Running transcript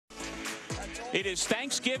It is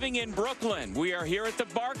Thanksgiving in Brooklyn. We are here at the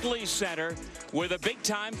Barclays Center with a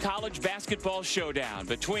big-time college basketball showdown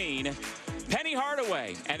between Penny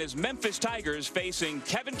Hardaway and his Memphis Tigers facing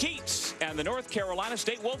Kevin Keatts and the North Carolina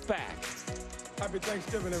State Wolfpack. Happy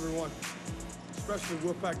Thanksgiving, everyone, especially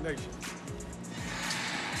Wolfpack Nation.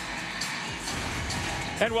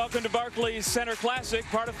 And welcome to Barclays Center Classic,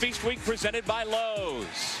 part of Feast Week presented by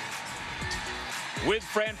Lowe's. With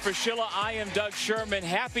Fran Fraschilla, I am Doug Sherman.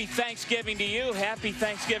 Happy Thanksgiving to you. Happy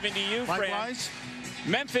Thanksgiving to you, Fran. Likewise.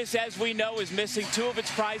 Memphis, as we know, is missing two of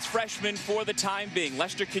its prize freshmen for the time being,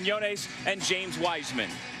 Lester Quinones and James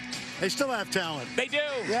Wiseman. They still have talent. They do.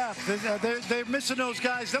 Yeah, they're missing those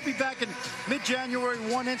guys. They'll be back in mid-January.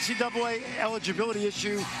 One NCAA eligibility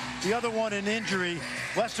issue, the other one an injury.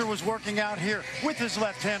 Lester was working out here with his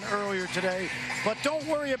left hand earlier today. But don't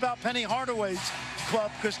worry about Penny Hardaway's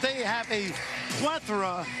club, because they have a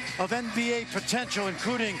plethora of NBA potential,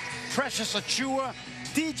 including Precious Achiuwa,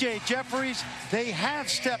 DJ Jeffries. They have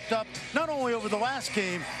stepped up not only over the last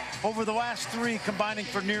game, over the last three, combining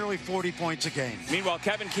for nearly 40 points a game. Meanwhile,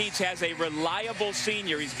 Kevin Keatts has a reliable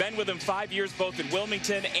senior. He's been with him 5 years, both in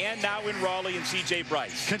Wilmington and now in Raleigh, and C.J.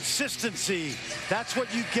 Bryce. Consistency. That's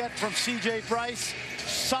what you get from C.J. Bryce.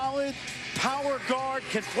 Solid power guard,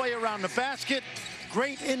 can play around the basket.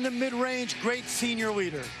 Great in the mid-range, great senior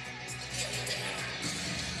leader.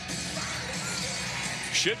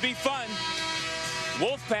 Should be fun.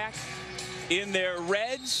 Wolfpack in their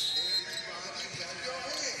reds,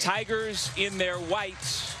 Tigers in their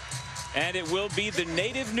whites, and it will be the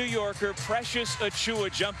native New Yorker Precious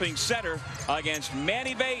Achiuwa jumping center against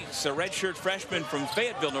Manny Bates, a redshirt freshman from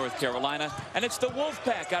Fayetteville, North Carolina, and it's the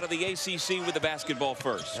Wolfpack out of the ACC with the basketball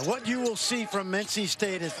first. And what you will see from NC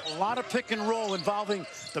State is a lot of pick and roll involving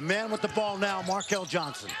the man with the ball now, Markel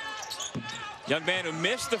Johnson. Young man who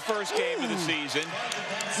missed the first game of the season.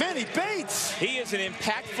 Manny Bates. He is an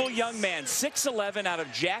impactful young man, 6'11", out of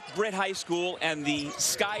Jack Britt High School, and the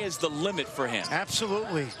sky is the limit for him.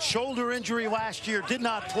 Absolutely. Shoulder injury last year, did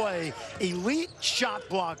not play. Elite shot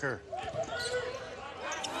blocker.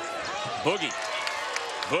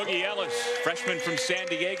 Boogie Ellis, freshman from San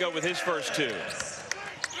Diego, with his first two.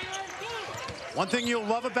 One thing you'll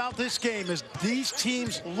love about this game is these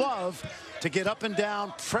teams love to get up and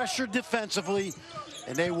down, pressure defensively,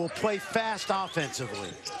 and they will play fast offensively.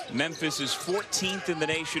 Memphis is 14th in the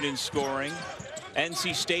nation in scoring.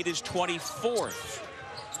 NC State is 24th.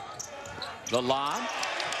 The lob.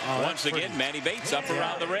 Once again, Manny Bates up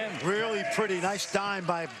around the rim. Really pretty. Nice dime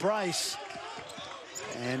by Bryce.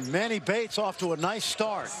 And Manny Bates off to a nice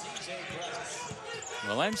start.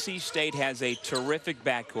 Well, NC State has a terrific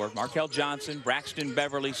backcourt. Markel Johnson, Braxton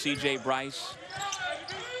Beverly, C.J. Bryce.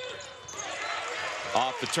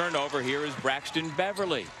 Off the turnover, here is Braxton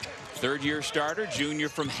Beverly. Third-year starter, junior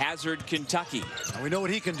from Hazard, Kentucky. And we know what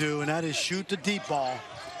he can do, and that is shoot the deep ball.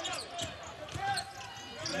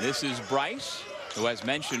 This is Bryce, who, as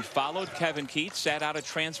mentioned, followed Kevin Keatts, sat out a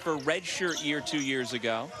transfer redshirt year 2 years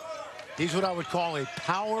ago. He's what I would call a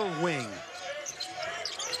power wing.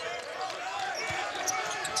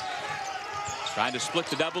 Trying to split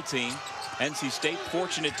the double team. NC State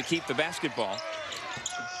fortunate to keep the basketball.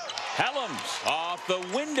 Helms off the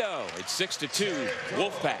window. It's 6-2,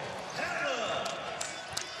 Wolfpack.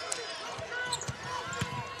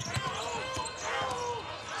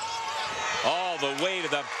 All the way to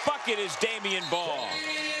the bucket is Damian Ball.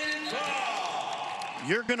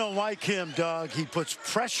 You're going to like him, Doug. He puts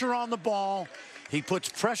pressure on the ball. He puts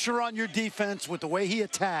pressure on your defense with the way he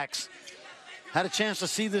attacks. Had a chance to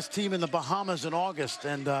see this team in the Bahamas in August,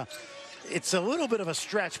 and it's a little bit of a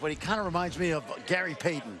stretch, but he kind of reminds me of Gary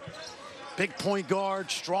Payton. Big point guard,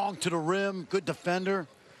 strong to the rim, good defender.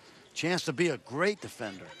 Chance to be a great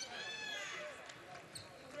defender.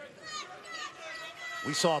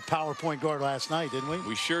 We saw a power point guard last night, didn't we?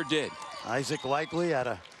 We sure did. Isaac Likely out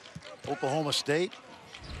of Oklahoma State.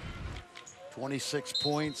 26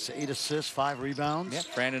 points, 8 assists, 5 rebounds. Yeah,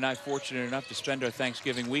 Fran and I fortunate enough to spend our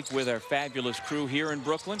Thanksgiving week with our fabulous crew here in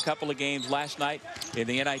Brooklyn. Couple of games last night in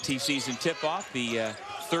the NIT season tip-off. The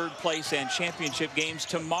third place and championship games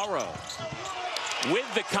tomorrow.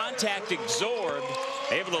 With the contact absorbed,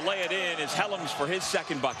 able to lay it in is Helms for his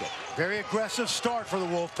second bucket. Very aggressive start for the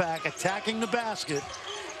Wolfpack, attacking the basket.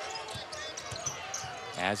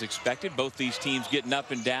 As expected, both these teams getting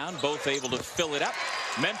up and down, both able to fill it up.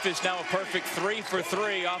 Memphis now a perfect 3 for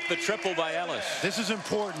 3 off the triple by Ellis. This is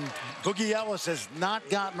important. Boogie Ellis has not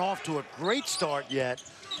gotten off to a great start yet,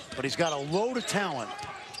 but he's got a load of talent.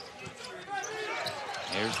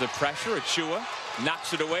 Here's the pressure. Achiuwa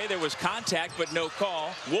knocks it away. There was contact, but no call.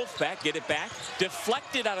 Wolfpack get it back.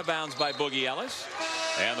 Deflected out of bounds by Boogie Ellis.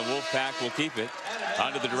 And the Wolfpack will keep it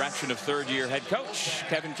under the direction of third-year head coach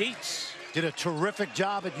Kevin Keats. Did a terrific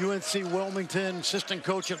job at UNC Wilmington, assistant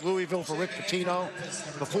coach at Louisville for Rick Pitino.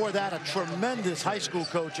 Before that, a tremendous high school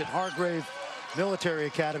coach at Hargrave Military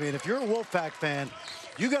Academy. And if you're a Wolfpack fan,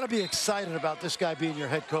 you got to be excited about this guy being your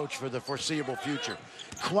head coach for the foreseeable future.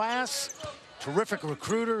 Class, terrific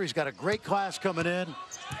recruiter. He's got a great class coming in.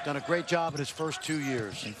 Done a great job in his first 2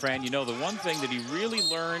 years. And Fran, you know, the one thing that he really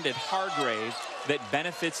learned at Hargrave that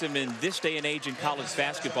benefits him in this day and age in college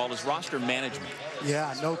basketball is roster management.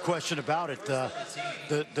 Yeah, no question about it. The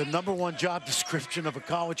 #1 job description of a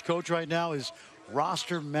college coach right now is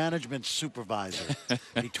roster management supervisor.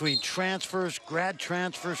 Between transfers, grad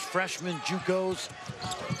transfers, freshmen, JUCOs,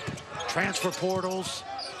 transfer portals.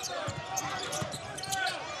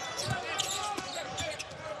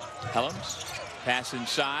 Helms, pass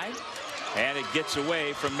inside, and it gets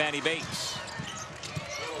away from Manny Bates.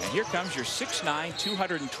 And here comes your 6'9",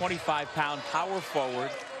 225-pound power forward,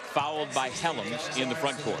 fouled by Helms in the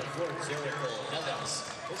front court.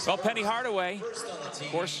 Well, Penny Hardaway, of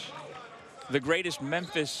course, the greatest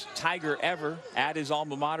Memphis Tiger ever at his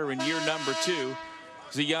alma mater in year number 2.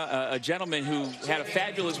 He's a gentleman who had a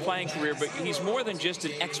fabulous playing career, but he's more than just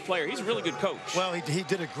an ex-player. He's a really good coach. Well, he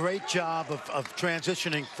did a great job of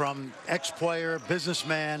transitioning from ex-player,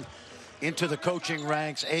 businessman, into the coaching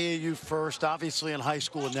ranks, AAU first, obviously in high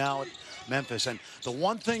school, and now at Memphis. And the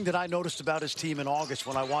one thing that I noticed about his team in August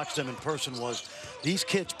when I watched them in person was these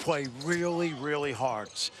kids play really, really hard.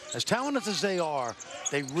 As talented as they are,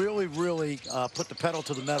 they really, really put the pedal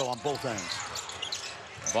to the metal on both ends.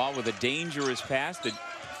 Ball with a dangerous pass that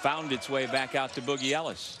found its way back out to Boogie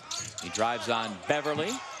Ellis. He drives on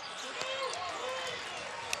Beverly.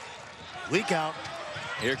 Leak out.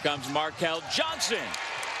 Here comes Markel Johnson.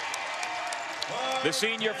 The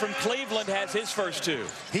senior from Cleveland has his first 2.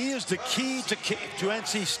 He is the key to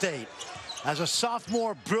NC State. As a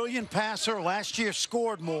sophomore, brilliant passer. Last year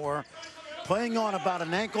scored more. Playing on about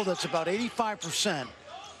an ankle that's about 85%.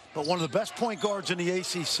 But one of the best point guards in the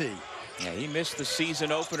ACC. Yeah, he missed the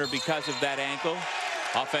season opener because of that ankle.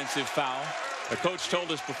 Offensive foul. The coach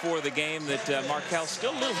told us before the game that Markel's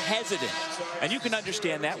still a little hesitant. And you can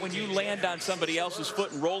understand that when you land on somebody else's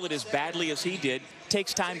foot and roll it as badly as he did.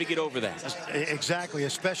 Takes time to get over that. Exactly,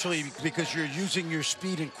 especially because you're using your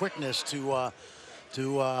speed and quickness to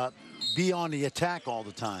be on the attack all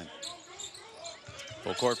the time.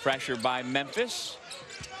 Full court pressure by Memphis.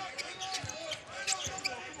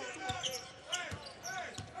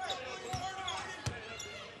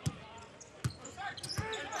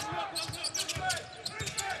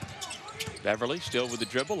 Beverly still with the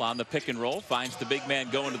dribble on the pick and roll, finds the big man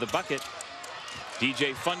going to the bucket.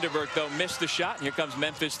 DJ Funderburk, though, missed the shot, and here comes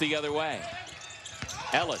Memphis the other way.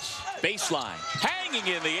 Ellis, baseline, hanging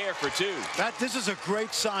in the air for 2. This is a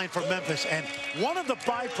great sign for Memphis, and one of the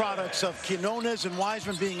byproducts of Quinones and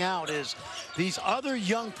Wiseman being out is these other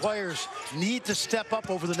young players need to step up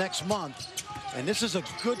over the next month, and this is a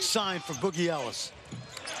good sign for Boogie Ellis.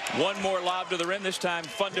 One more lob to the rim, this time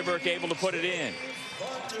Funderburk able to put it in.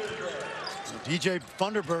 DJ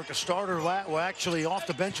Funderburk, a starter, well, actually off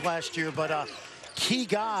the bench last year, but a key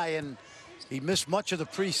guy, and he missed much of the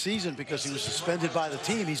preseason because he was suspended by the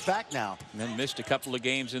team. He's back now. And then missed a couple of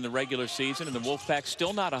games in the regular season, and the Wolfpack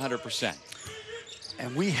still not 100%.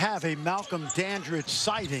 And we have a Malcolm Dandridge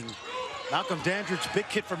sighting. Malcolm Dandridge, big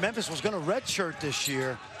kid for Memphis, was going to redshirt this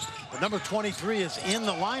year, but number 23 is in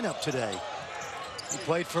the lineup today. He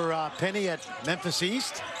played for Penny at Memphis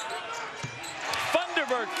East.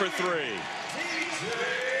 Funderburk for 3.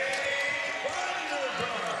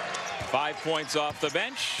 5 points off the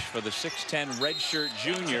bench for the 6'10" redshirt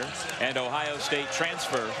junior and Ohio State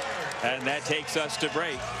transfer. And that takes us to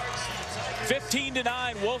break. 15-9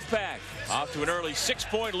 Wolfpack off to an early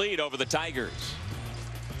 6-point lead over the Tigers.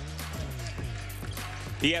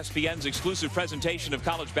 ESPN's exclusive presentation of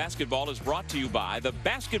college basketball is brought to you by the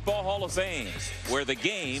Basketball Hall of Fame, where the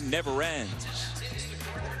game never ends.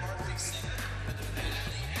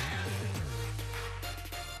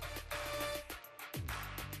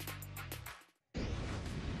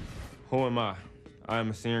 Who am I? I am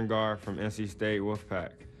a senior guard from NC State Wolfpack.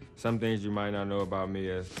 Some things you might not know about me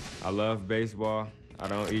is I love baseball, I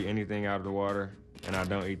don't eat anything out of the water, and I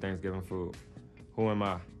don't eat Thanksgiving food. Who am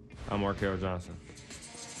I? I'm Markel Johnson.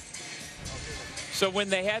 So when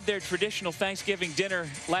they had their traditional Thanksgiving dinner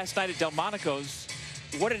last night at Delmonico's,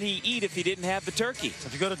 what did he eat if he didn't have the turkey? If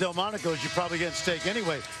you go to Delmonico's, you're probably getting steak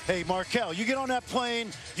anyway. Hey, Markel, you get on that plane,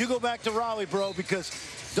 you go back to Raleigh, bro, because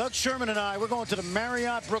Doug Sherman and I, we're going to the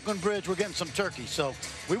Marriott Brooklyn Bridge. We're getting some turkey. So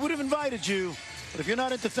we would have invited you, But if you're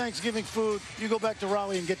not into Thanksgiving food, you go back to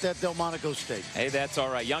Raleigh and get that Delmonico steak. Hey, that's all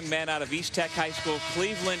right. Young man out of East Tech High School,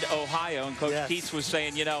 Cleveland, Ohio. And Coach Yes. Keats was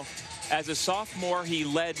saying, you know, as a sophomore, he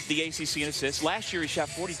led the ACC in assists. Last year, he shot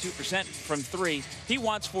 42% from 3. He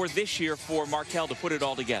wants for this year for Markel to put it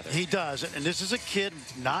all together. He does. And this is a kid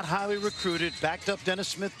not highly recruited, backed up Dennis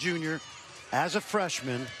Smith Jr. as a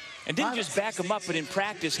freshman. And didn't just back him up, but in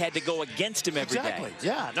practice had to go against him every day. Exactly.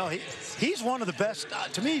 Yeah, no, he's one of the best.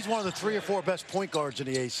 To me, he's one of the 3 or 4 best point guards in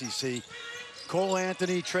the ACC. Cole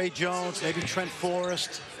Anthony, Trey Jones, maybe Trent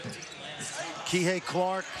Forrest, Kihei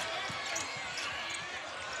Clark.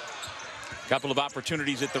 Couple of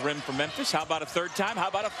opportunities at the rim for Memphis. How about a third time? How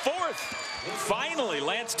about a fourth? Finally,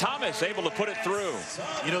 Lance Thomas able to put it through.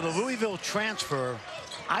 You know, the Louisville transfer,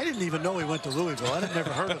 I didn't even know he went to Louisville. I'd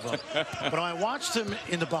never heard of him. But when I watched him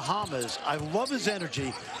in the Bahamas, I love his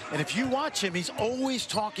energy. And if you watch him, he's always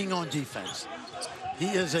talking on defense. He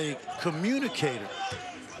is a communicator.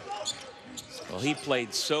 Well, he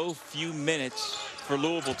played so few minutes for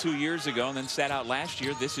Louisville 2 years ago and then sat out last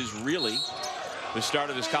year. This is really the start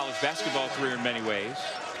of his college basketball career in many ways.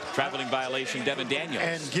 Traveling violation, Devin Daniels.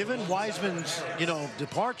 And given Wiseman's, you know,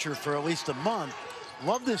 departure for at least a month,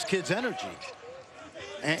 love this kid's energy.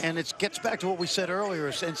 And it gets back to what we said earlier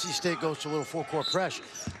as NC State goes to a little full-court press.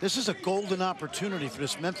 This is a golden opportunity for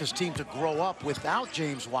this Memphis team to grow up without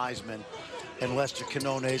James Wiseman and Lester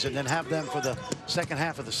Quinones and then have them for the second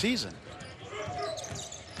half of the season.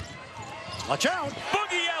 Watch out.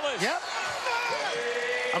 Boogie Ellis. Yep.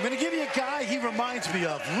 I'm going to give you a guy he reminds me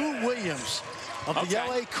of, Lou Williams of the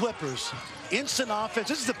LA Clippers. Instant offense.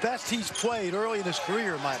 This is the best he's played early in his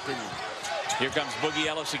career, in my opinion. Here comes Boogie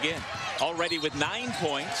Ellis again. Already with 9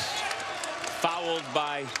 points. Fouled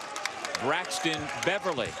by Braxton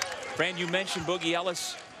Beverly. Fran, you mentioned Boogie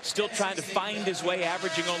Ellis still trying to find his way,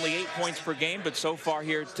 averaging only 8 points per game. But so far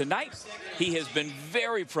here tonight, he has been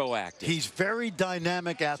very proactive. He's very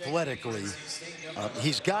dynamic athletically.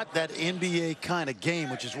 He's got that NBA kind of game,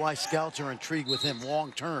 which is why scouts are intrigued with him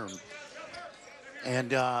long term.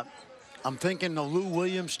 And I'm thinking the Lou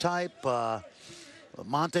Williams type,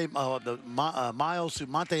 Monte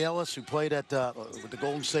Ellis, who played at with the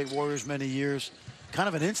Golden State Warriors many years, kind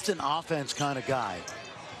of an instant offense kind of guy.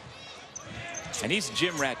 And he's a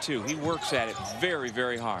gym rat too. He works at it very,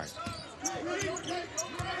 very hard.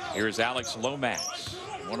 Here's Alex Lomax,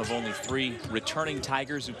 one of only 3 returning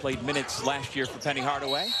Tigers who played minutes last year for Penny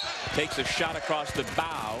Hardaway. Takes a shot across the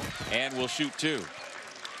bow and will shoot 2.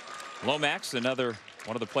 Lomax, another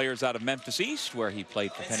one of the players out of Memphis East, where he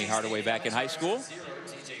played for Penny Hardaway back in high school.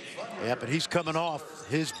 Yeah, but he's coming off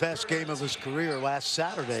his best game of his career last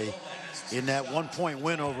Saturday in that 1-point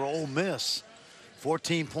win over Ole Miss.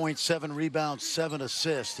 14.7 rebounds, 7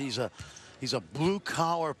 assists. He's a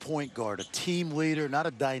blue-collar point guard, a team leader, not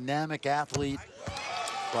a dynamic athlete,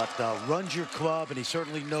 but runs your club, and he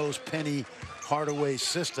certainly knows Penny Hardaway's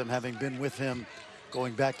system, having been with him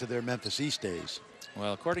going back to their Memphis East days.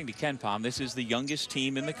 Well, according to Ken Pom, this is the youngest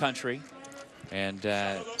team in the country, and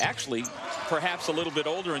actually perhaps a little bit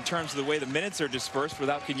older in terms of the way the minutes are dispersed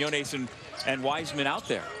without Quinones and Wiseman out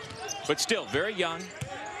there. But still very young.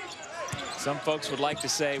 Some folks would like to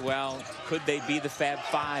say, well, could they be the Fab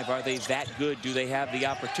Five? Are they that good? Do they have the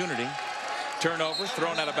opportunity? Turnover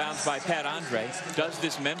thrown out of bounds by Pat Andre. Does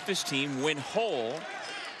this Memphis team win whole?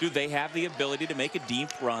 Do they have the ability to make a deep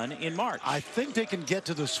run in March? I think they can get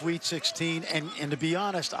to the Sweet 16. And to be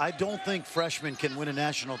honest, I don't think freshmen can win a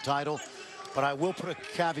national title. But I will put a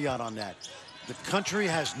caveat on that. The country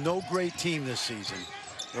has no great team this season.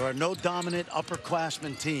 There are no dominant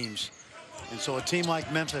upperclassmen teams. And so a team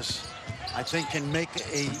like Memphis, I think, can make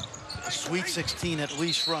a Sweet 16 at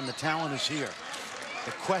least run. The talent is here.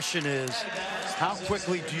 The question is, how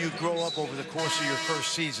quickly do you grow up over the course of your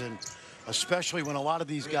first season, especially when a lot of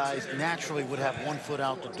these guys naturally would have 1 foot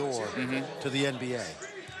out the door to the NBA.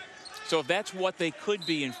 So if that's what they could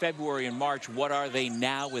be in February and March, what are they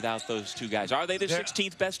now without those 2 guys? Are they the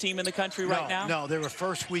 16th best team in the country right now? No, they're a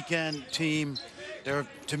first weekend team.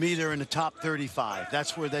 To me, they're in the top 35.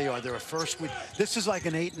 That's where they are. They're a first week. This is like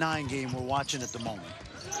an 8-9 game we're watching at the moment.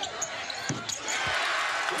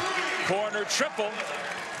 Corner triple.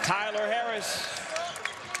 Tyler Harris.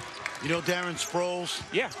 You know Darren Sproles?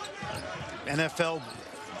 Yeah. NFL,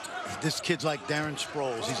 this kid's like Darren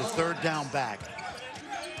Sproles. He's a third down back.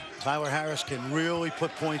 Tyler Harris can really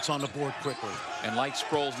put points on the board quickly. And like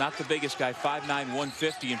Sproles, not the biggest guy, 5'9",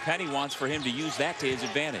 150, and Penny wants for him to use that to his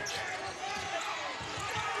advantage.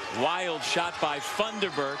 Wild shot by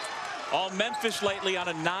Funderburk. All Memphis lately on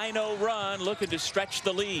a 9-0 run, looking to stretch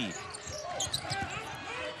the lead.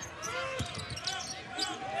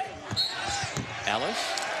 Ellis,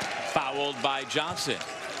 fouled fouled by Johnson.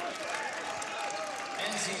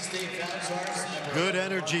 Good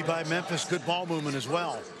energy by Memphis. Good ball movement as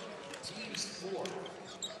well.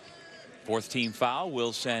 Fourth team foul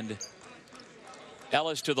will send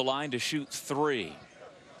Ellis to the line to shoot 3.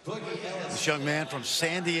 This young man from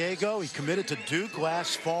San Diego, he committed to Duke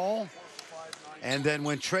last fall. And then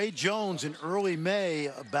when Trey Jones in early May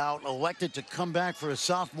elected to come back for his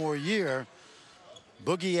sophomore year,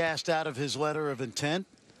 Boogie asked out of his letter of intent.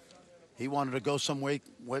 He wanted to go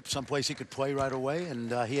someplace he could play right away,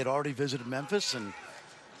 and he had already visited Memphis, and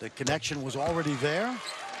the connection was already there.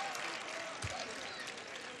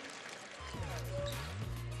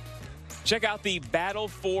 Check out the Battle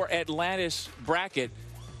for Atlantis bracket.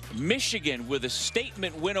 Michigan with a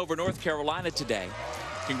statement win over North Carolina today.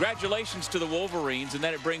 Congratulations to the Wolverines. And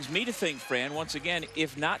then it brings me to think, Fran, once again,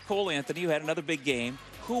 if not Cole Anthony, who had another big game,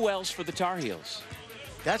 who else for the Tar Heels?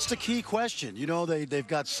 That's the key question. You know, they've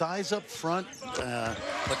got size up front,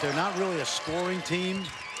 but they're not really a scoring team.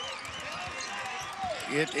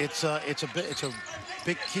 It's a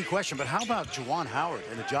big key question. But how about Juwan Howard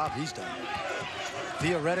and the job he's done?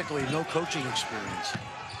 Theoretically, no coaching experience.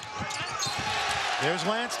 There's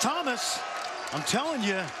Lance Thomas. I'm telling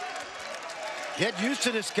you, get used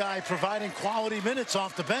to this guy providing quality minutes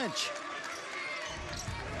off the bench.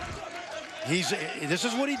 This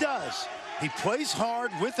is what he does. He plays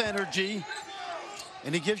hard with energy,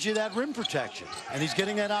 and he gives you that rim protection. And he's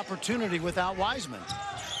getting that opportunity without Wiseman.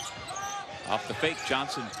 Off the fake,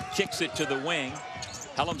 Johnson kicks it to the wing.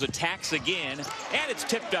 Helms attacks again, and it's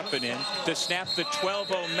tipped up and in to snap the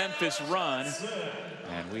 12-0 Memphis run.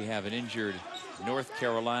 And we have an injured North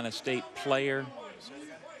Carolina State player.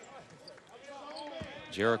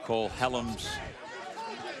 Jericho Helms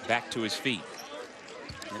back to his feet.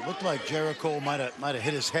 It looked like Jericho might have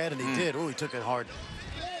hit his head, and he did. Oh, he took a hard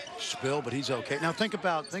spill, but he's okay. Now think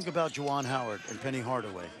about Juwan Howard and Penny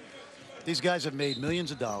Hardaway. These guys have made millions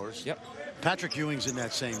of dollars. Yep. Patrick Ewing's in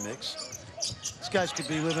that same mix. These guys could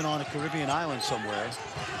be living on a Caribbean island somewhere.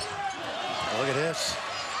 Look at this.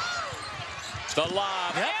 The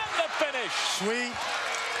lob and the finish. Sweet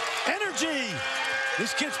energy.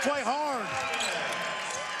 These kids play hard.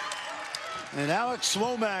 And Alex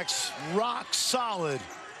Lomax, rock solid.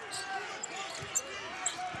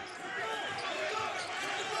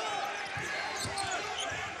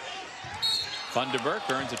 Funderburk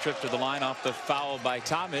earns a trip to the line off the foul by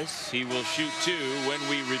Thomas. He will shoot 2 when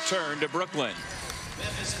we return to Brooklyn.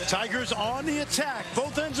 Tigers on the attack,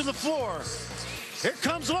 both ends of the floor. Here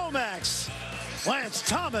comes Lomax. Lance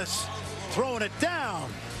Thomas throwing it down.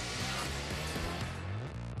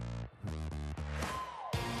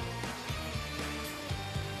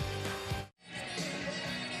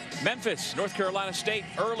 Memphis, North Carolina State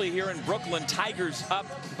early here in Brooklyn. Tigers up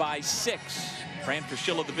by 6. Fran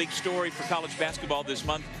Fraschilla, the big story for college basketball this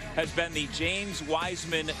month has been the James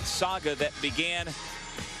Wiseman saga that began,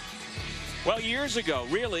 well, years ago,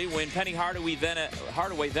 really, when Penny Hardaway,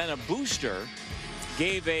 then a booster,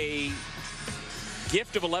 gave a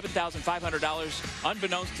gift of $11,500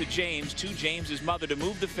 unbeknownst to James, to James's mother, to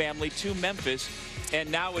move the family to Memphis. And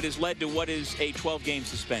now it has led to what is a 12-game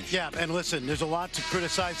suspension. Yeah, and listen, there's a lot to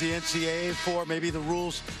criticize the NCAA for. Maybe the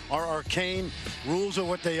rules are arcane. Rules are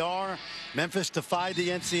what they are. Memphis defied the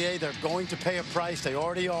NCAA. They're going to pay a price. They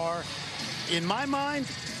already are. In my mind,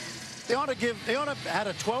 they ought to had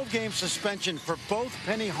a 12-game suspension for both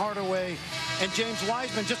Penny Hardaway and James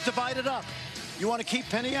Wiseman. Just divide it up. You want to keep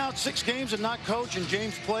Penny out 6 games and not coach, and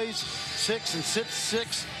James plays 6 and sits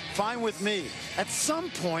 6, fine with me. At some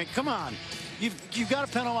point, come on. You've got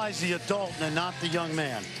to penalize the adult and not the young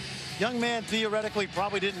man. Young man theoretically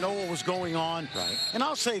probably didn't know what was going on. Right. And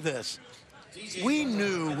I'll say this. We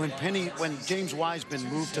knew when James Wiseman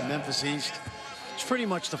moved to Memphis East, it's pretty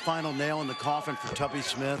much the final nail in the coffin for Tubby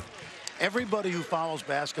Smith. Everybody who follows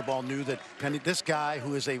basketball knew that this guy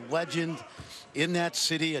who is a legend in that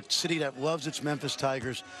city, a city that loves its Memphis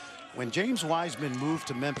Tigers, when James Wiseman moved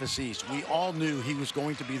to Memphis East, we all knew he was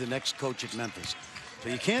going to be the next coach at Memphis. So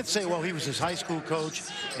you can't say, well, he was his high school coach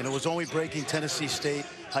and it was only breaking Tennessee State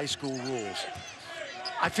high school rules.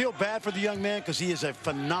 I feel bad for the young man because he is a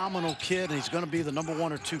phenomenal kid and he's going to be the number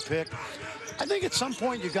 1 or 2 pick. I think at some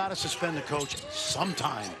point you got to suspend the coach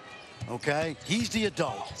sometime. Okay? He's the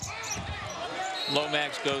adult.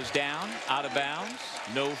 Lomax goes down, out of bounds.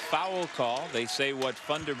 No foul call. They say what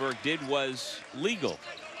Funderburk did was legal.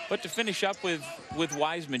 But to finish up with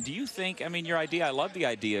Wiseman, do you think, I mean, your idea, I love the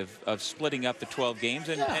idea of splitting up the 12 games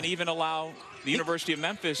and even allow the University of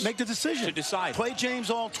Memphis make the decision to decide. Play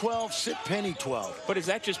James all 12, sit Penny 12. But is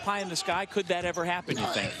that just pie in the sky? Could that ever happen, you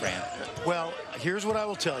think, Fran? Well, here's what I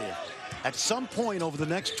will tell you. At some point over the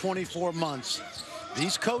next 24 months,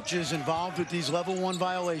 these coaches involved with these level 1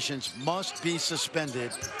 violations must be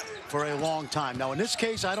suspended for a long time. Now, in this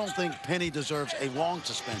case, I don't think Penny deserves a long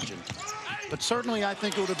suspension, but certainly I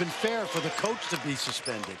think it would have been fair for the coach to be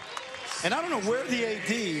suspended. And I don't know where the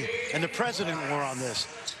AD and the president were on this.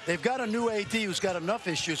 They've got a new AD who's got enough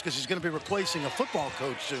issues because he's going to be replacing a football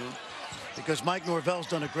coach soon, because Mike Norvell's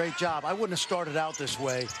done a great job. I wouldn't have started out this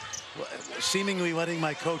way, seemingly letting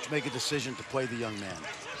my coach make a decision to play the young man.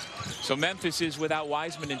 So Memphis is without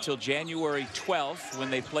Wiseman until January 12th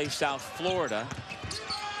when they play South Florida.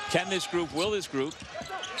 Can this group, will this group,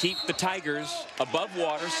 keep the Tigers above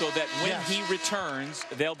water so that when he returns,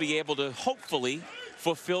 they'll be able to hopefully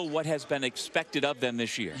fulfill what has been expected of them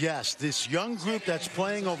this year? Yes, this young group that's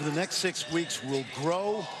playing over the next 6 weeks will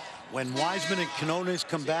grow. When Wiseman and Quinones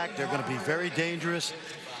come back, they're going to be very dangerous.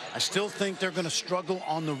 I still think they're going to struggle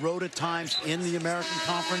on the road at times in the American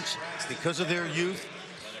Conference because of their youth.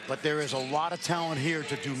 But there is a lot of talent here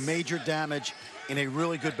to do major damage in a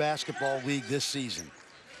really good basketball league this season.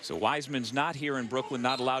 So Wiseman's not here in Brooklyn,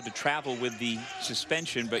 not allowed to travel with the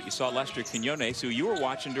suspension, but you saw Lester Quinones, who you were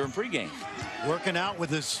watching during pregame. Working out with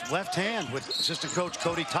his left hand with assistant coach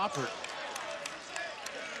Cody Toppert.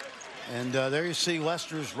 And there you see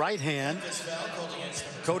Lester's right hand.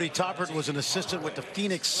 Cody Toppert was an assistant with the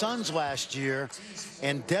Phoenix Suns last year.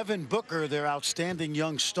 And Devin Booker, their outstanding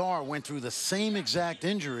young star, went through the same exact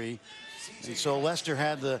injury. And so Lester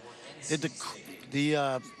had the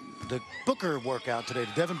Booker workout today,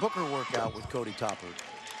 the Devin Booker workout with Cody Toppert.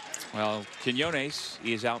 Well, Quinones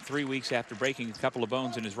is out 3 weeks after breaking a couple of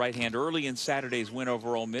bones in his right hand early in Saturday's win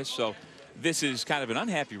over Ole Miss. So this is kind of an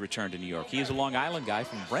unhappy return to New York. He is a Long Island guy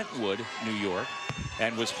from Brentwood, New York,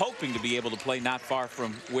 and was hoping to be able to play not far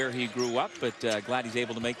from where he grew up, but glad he's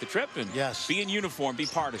able to make the trip and be in uniform, be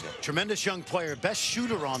part of it. Tremendous young player, best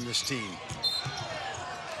shooter on this team.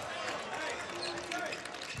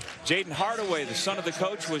 Jaden Hardaway, the son of the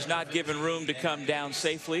coach, was not given room to come down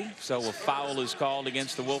safely, so a foul is called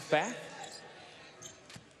against the Wolfpack.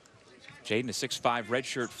 Jaden, a 6'5"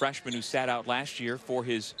 redshirt freshman who sat out last year for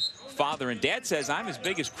his father. And Dad says, I'm his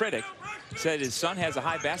biggest critic. Said his son has a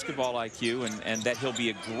high basketball IQ and that he'll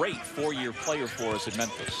be a great 4-year player for us at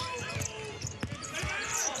Memphis.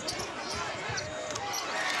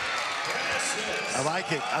 I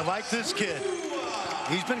like it. I like this kid.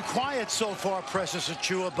 He's been quiet so far, Precious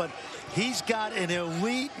Achiuwa, but he's got an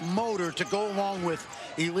elite motor to go along with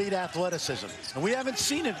elite athleticism. And we haven't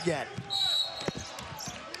seen it yet.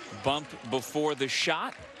 Bump before the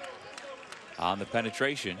shot on the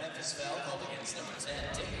penetration.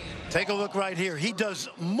 Take a look right here. He does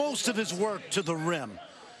most of his work to the rim.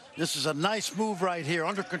 This is a nice move right here.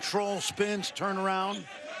 Under control, spins, turn around.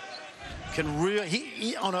 Can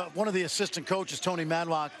really, one of the assistant coaches, Tony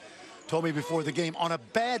Madlock, told me before the game, on a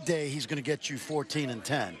bad day, he's going to get you 14 and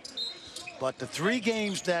 10. But the 3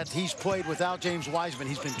 games that he's played without James Wiseman,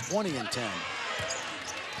 he's been 20 and 10.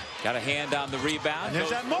 Got a hand on the rebound. And there's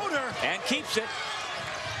that motor. And keeps it.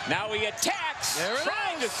 Now he attacks,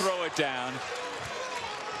 trying to throw it down.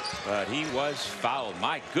 But he was fouled.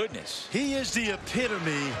 My goodness. He is the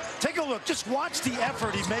epitome. Take a look. Just watch the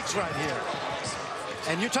effort he makes right here.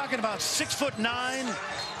 And you're talking about 6'9".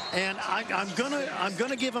 And I'm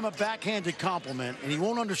gonna give him a backhanded compliment, and he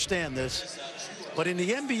won't understand this. But in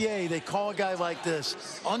the NBA, they call a guy like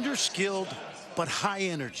this underskilled but high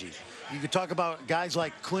energy. You could talk about guys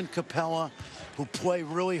like Clint Capella who play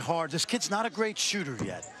really hard. This kid's not a great shooter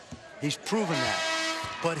yet. He's proven that.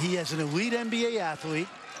 But he is an elite NBA athlete,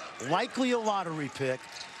 likely a lottery pick,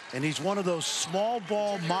 and he's one of those small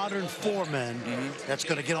ball modern 4-men that's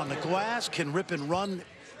going to get on the glass, can rip and run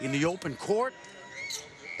in the open court,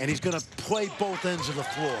 and he's going to play both ends of the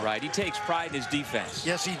floor. Right, he takes pride in his defense.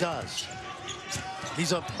 Yes, he does.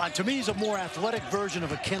 To me, he's a more athletic version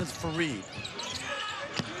of a Kenneth Faried.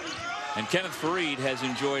 And Kenneth Faried has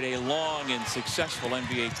enjoyed a long and successful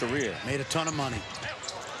NBA career. Made a ton of money.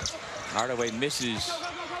 Hardaway misses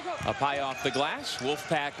up high off the glass.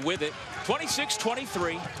 Wolfpack with it.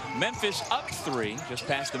 26-23. Memphis up 3, just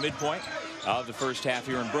past the midpoint of the first half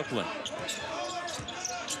here in Brooklyn.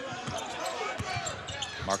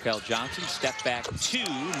 Markel Johnson, step back 2,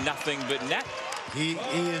 nothing but net. He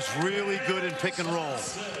is really good in pick and roll.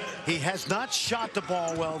 He has not shot the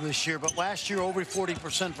ball well this year, but last year over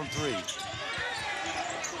 40% from 3.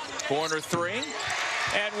 Corner 3,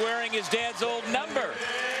 and wearing his dad's old number.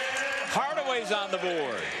 Hardaway's on the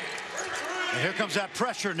board. And here comes that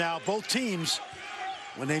pressure now. Both teams,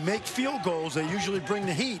 when they make field goals, they usually bring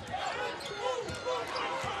the heat.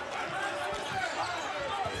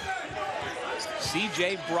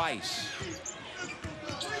 C.J. Bryce.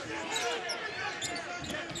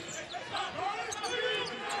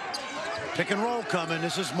 Pick and roll coming.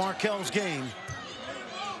 This is Markel's game.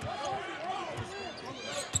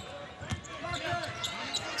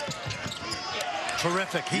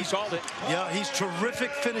 Terrific. He called it. Yeah, he's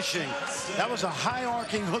terrific finishing. That was a high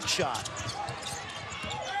arcing hook shot.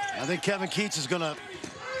 I think Kevin Keats is going to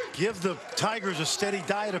give the Tigers a steady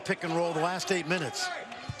diet of pick and roll the last 8 minutes.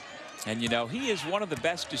 And, you know, he is one of the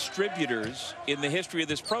best distributors in the history of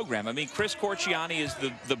this program. I mean, Chris Corciani is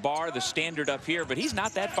the bar, the standard up here, but he's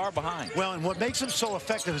not that far behind. Well, and what makes him so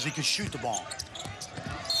effective is he can shoot the ball.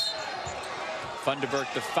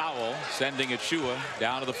 Funderburk the foul, sending Achua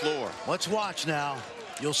down to the floor. Let's watch now.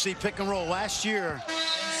 You'll see pick and roll. Last year,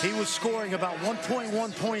 he was scoring about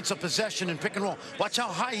 1.1 points a possession in pick and roll. Watch how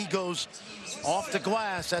high he goes off the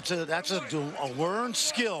glass. That's a learned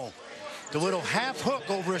skill. The little half hook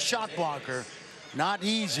over a shot blocker, not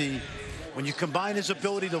easy. When you combine his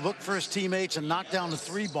ability to look for his teammates and knock down the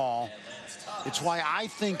 3-ball, it's why I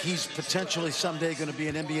think he's potentially someday going to be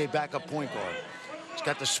an NBA backup point guard. He's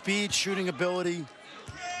got the speed, shooting ability.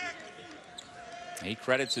 He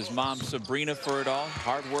credits his mom, Sabrina, for it all.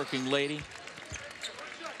 Hardworking lady.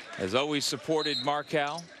 Has always supported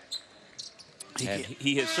Markel. And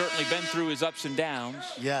he has certainly been through his ups and downs.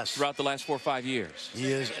 Yes. Throughout the last 4 or 5 years.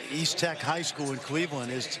 He is. East Tech High School in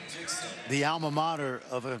Cleveland is the alma mater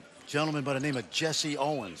of a gentleman by the name of Jesse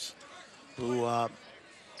Owens, who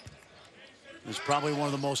is probably one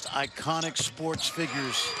of the most iconic sports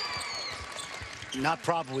figures. Not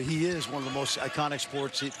probably, he is one of the most iconic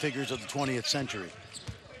sports figures of the 20th century.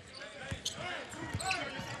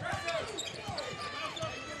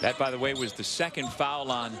 That, by the way, was the second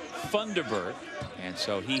foul on Funderburk, and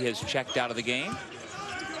so he has checked out of the game.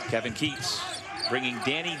 Kevin Keats bringing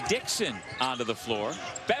Danny Dixon onto the floor.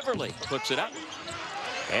 Beverly puts it up,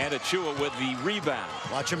 and Achua with the rebound.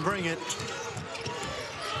 Watch him bring it.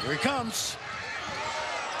 Here he comes.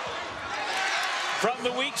 From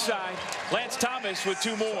the weak side, Lance Thomas with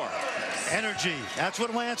 2 more. Energy. That's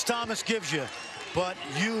what Lance Thomas gives you. But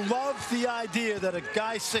you love the idea that a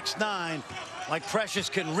guy 6'9" like Precious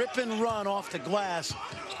can rip and run off the glass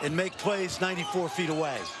and make plays 94 feet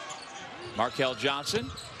away. Markel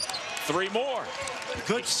Johnson, 3 more.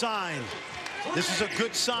 Good sign. This is a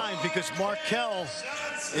good sign because Markel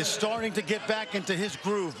is starting to get back into his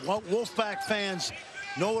groove. Wolfpack fans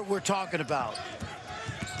know what we're talking about.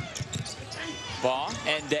 Ball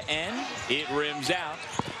end to end. It rims out.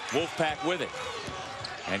 Wolfpack with it.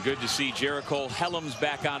 And good to see Jericho Helms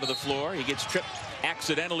back onto the floor. He gets tripped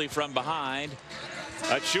accidentally from behind.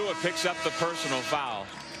 Achua picks up the personal foul.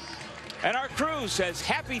 And our crew says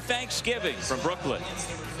happy Thanksgiving from Brooklyn.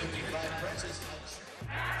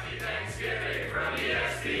 Happy Thanksgiving from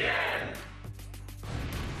ESPN.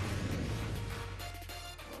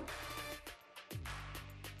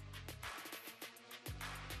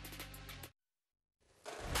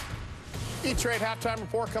 E-Trade halftime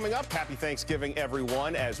report coming up. Happy Thanksgiving,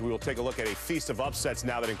 everyone, as we will take a look at a feast of upsets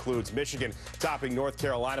now that includes Michigan topping North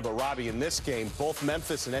Carolina. But, Robbie, in this game, both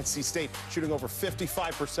Memphis and NC State shooting over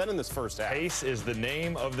 55% in this first half. Pace is the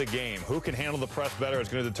name of the game. Who can handle the press better is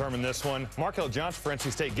going to determine this one. Markel Johnson for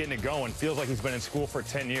NC State getting it going. Feels like he's been in school for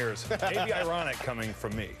 10 years. Maybe ironic coming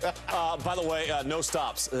from me. By the way, no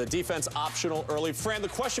stops. Defense optional early. Fran, the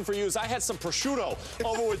question for you is I had some prosciutto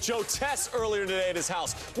over with Joe Tess earlier today at his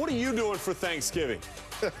house. What are you doing for Thanksgiving?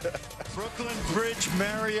 Brooklyn Bridge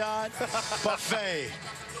Marriott Buffet.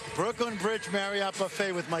 Brooklyn Bridge Marriott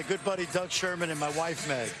Buffet with my good buddy Doug Sherman and my wife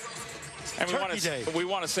Meg. And we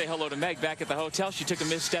want to say hello to Meg back at the hotel. She took a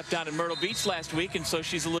misstep down in Myrtle Beach last week, and so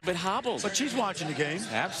she's a little bit hobbled. But she's watching the game.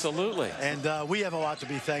 Absolutely. And we have a lot to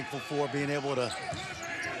be thankful for, being able to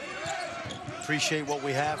appreciate what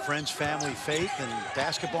we have, friends, family, faith, and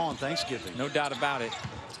basketball and Thanksgiving. No doubt about it.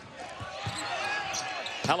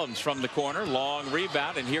 Helms from the corner, long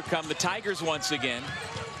rebound, and here come the Tigers once again.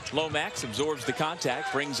 Lomax absorbs the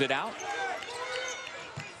contact, brings it out.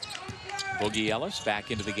 Boogie Ellis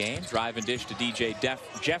back into the game, drive and dish to DJ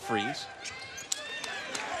Jeffries.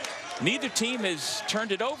 Neither team has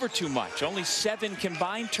turned it over too much. Only 7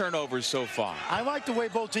 combined turnovers so far. I like the way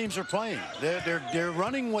both teams are playing. They're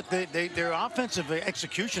running what their offensive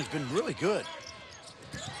execution has been really good.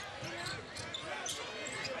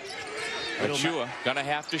 Achua gonna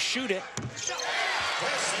have to shoot it.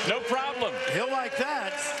 No problem. He'll like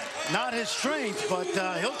that. Not his strength, but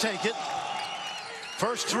he'll take it.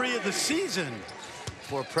 First 3 of the season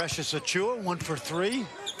for Precious Achua, 1 for 3.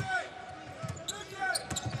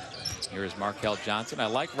 Here is Markel Johnson. I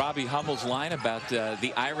like Robbie Hummel's line about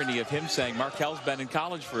the irony of him saying Markel's been in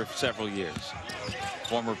college for several years.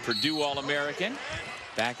 Former Purdue All-American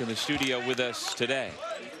back in the studio with us today.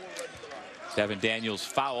 Devin Daniels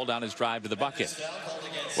fouled on his drive to the bucket.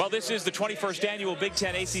 Well, this is the 21st annual Big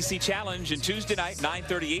Ten ACC Challenge, and Tuesday night,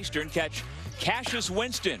 9:30 Eastern, catch Cassius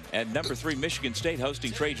Winston and #3 Michigan State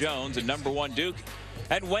hosting Trey Jones and #1 Duke.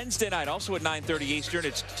 And Wednesday night, also at 9:30 Eastern,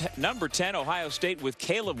 it's #10 Ohio State with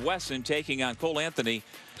Caleb Wesson taking on Cole Anthony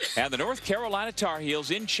and the North Carolina Tar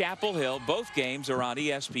Heels in Chapel Hill. Both games are on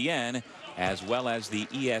ESPN as well as the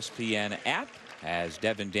ESPN app, as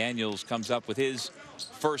Devin Daniels comes up with his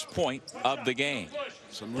first point of the game.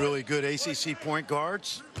 Some really good ACC point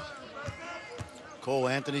guards. Cole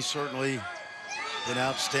Anthony certainly been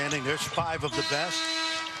outstanding. There's 5 of the best.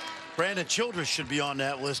 Brandon Childress should be on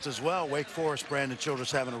that list as well. Wake Forest, Brandon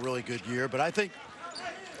Childress having a really good year. But I think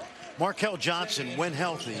Markel Johnson, when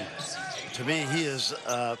healthy, to me, he is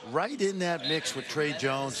right in that mix with Trey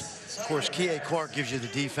Jones. Of course, Kihei Clark gives you the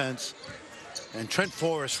defense. And Trent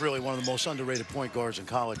Forrest, really one of the most underrated point guards in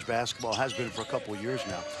college basketball, has been for a couple of years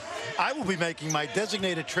now. I will be making my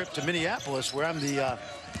designated trip to Minneapolis, where I'm the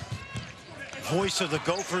voice of the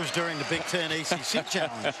Gophers during the Big Ten ACC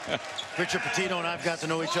Challenge. Richard Pitino and I've got to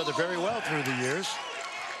know each other very well through the years.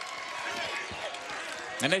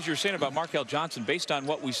 And as you're saying about Markel Johnson, based on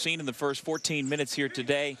what we've seen in the first 14 minutes here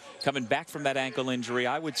today, coming back from that ankle injury,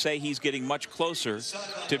 I would say he's getting much closer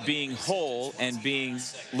to being whole and being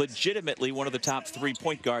legitimately one of the top 3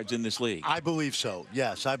 point guards in this league. I believe so.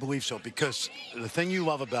 Yes, I believe so, because the thing you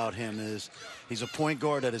love about him is he's a point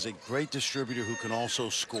guard that is a great distributor who can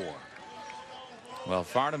also score. Well,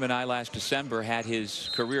 Farnham and I last December had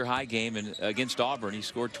his career high game against Auburn. He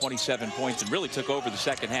scored 27 points and really took over the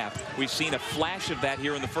second half. We've seen a flash of that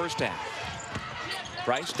here in the first half.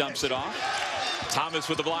 Price dumps it off. Thomas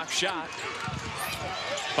with a block shot.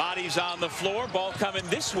 Bodies on the floor. Ball coming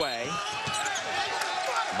this way.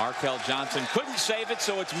 Markel Johnson couldn't save it,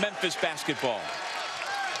 so it's Memphis basketball.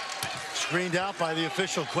 Screened out by the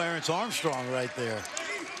official Clarence Armstrong right there.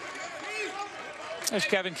 There's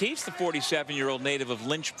Kevin Keats, the 47-year-old native of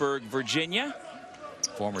Lynchburg, Virginia.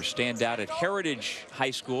 Former standout at Heritage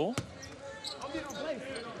High School.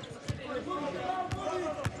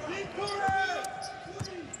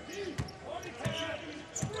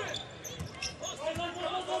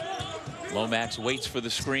 Lomax waits for the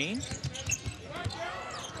screen.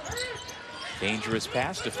 Dangerous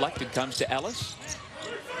pass, deflected, comes to Ellis.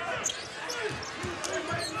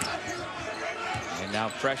 And now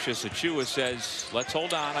Precious Achua says, let's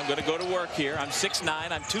hold on. I'm going to go to work here. I'm 6'9",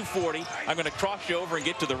 I'm 240. I'm going to cross you over and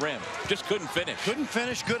get to the rim. Just couldn't finish. Couldn't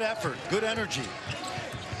finish. Good effort. Good energy.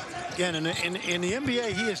 Again, in the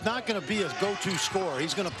NBA, he is not going to be a go-to scorer.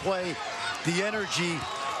 He's going to play the energy,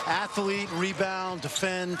 athlete, rebound,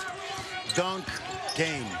 defend, dunk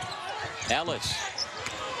game. Ellis,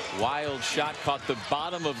 wild shot, caught the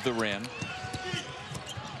bottom of the rim.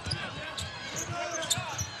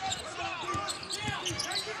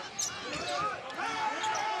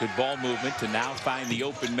 Good ball movement to now find the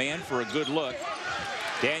open man for a good look.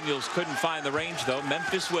 Daniels couldn't find the range, though.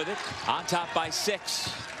 Memphis with it, on top by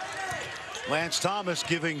 6. Lance Thomas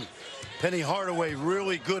giving Penny Hardaway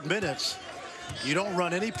really good minutes. You don't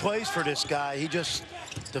run any plays for this guy. He just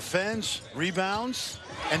defends, rebounds,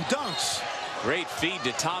 and dunks. Great feed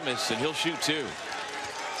to Thomas, and he'll shoot 2.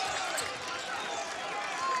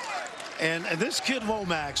 And this kid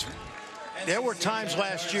Lomax, there were times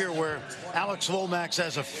last year where Alex Lomax,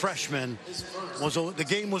 as a freshman, the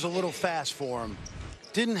game was a little fast for him.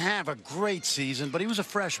 Didn't have a great season, but he was a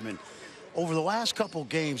freshman. Over the last couple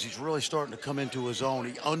games, he's really starting to come into his own.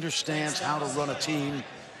 He understands how to run a team,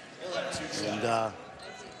 and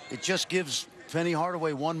it just gives Penny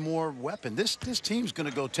Hardaway one more weapon. This team's going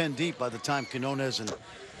to go 10 deep by the time Quinones and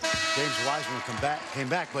James Wiseman came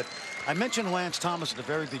back. But I mentioned Lance Thomas at the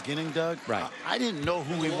very beginning, Doug. Right. I didn't know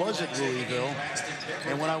who he was at Louisville.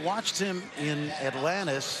 And when I watched him in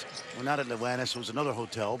Atlantis, well, not at Atlantis, it was another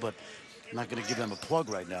hotel, but I'm not going to give them a plug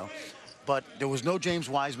right now. But there was no James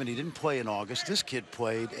Wiseman. He didn't play in August. This kid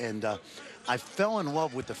played, and I fell in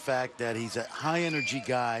love with the fact that he's a high-energy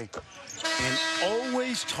guy and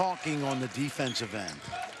always talking on the defensive end.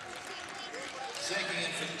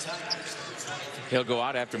 He'll go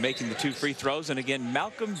out after making the 2 free throws. And again,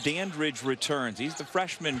 Malcolm Dandridge returns. He's the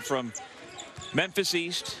freshman from Memphis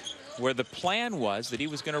East, where the plan was that he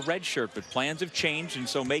was going to redshirt, but plans have changed, and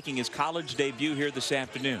so making his college debut here this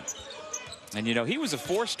afternoon. And, you know, he was a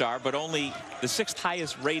 4-star, but only the 6th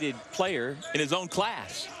highest rated player in his own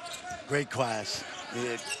class. Great class.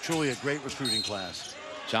 Truly a great recruiting class.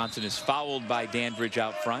 Johnson is fouled by Dandridge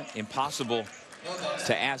out front. Impossible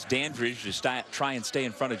to ask Dandridge to try and stay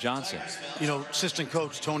in front of Johnson. You know, assistant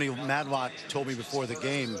coach Tony Madlock told me before the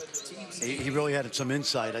game, he really had some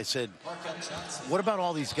insight. I said, what about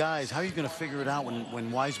all these guys? How are you going to figure it out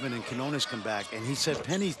when Wiseman and Quinones come back? And he said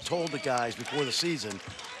Penny told the guys before the season,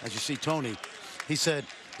 as you see Tony, he said,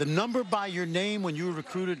 the number by your name when you were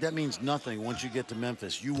recruited, that means nothing once you get to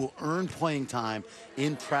Memphis. You will earn playing time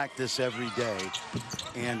in practice every day.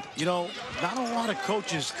 And, you know, not a lot of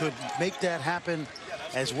coaches could make that happen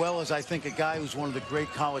as well as I think a guy who's one of the great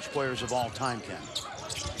college players of all time can.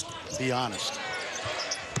 Be honest.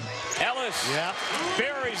 Ellis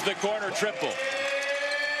buries the corner triple.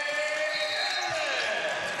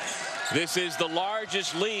 This is the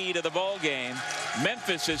largest lead of the ball game.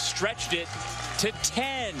 Memphis has stretched it to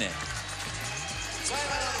 10.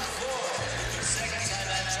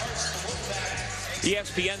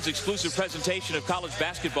 ESPN's exclusive presentation of college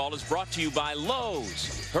basketball is brought to you by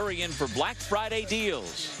Lowe's. Hurry in for Black Friday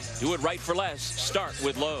deals. Do it right for less. Start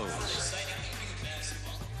with Lowe's.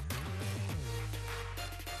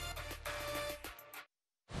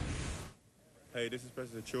 Hey, this is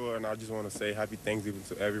President Chua, and I just want to say happy Thanksgiving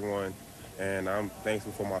to everyone. And I'm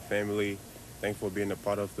thankful for my family, thankful for being a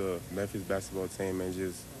part of the Memphis basketball team, and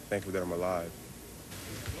just thankful that I'm alive.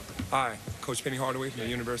 Hi, Coach Penny Hardaway from the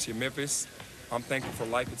University of Memphis. I'm thankful for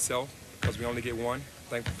life itself because we only get one.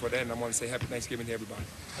 Thankful for that, and I want to say happy Thanksgiving to everybody.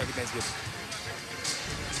 Happy Thanksgiving.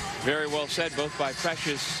 Very well said, both by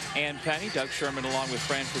Precious and Penny. Doug Sherman along with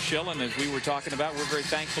Fran Fraschilla. And as we were talking about, we're very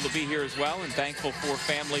thankful to be here as well and thankful for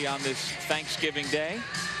family on this Thanksgiving Day.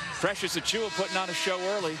 Precious Achiuwa putting on a show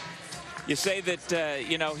early. You say that,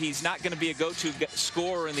 you know, he's not going to be a go-to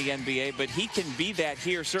scorer in the NBA, but he can be that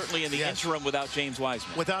here, certainly in the interim without James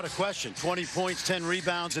Wiseman. Without a question. 20 points, 10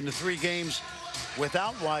 rebounds in the 3 games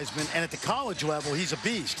without Wiseman. And at the college level, he's a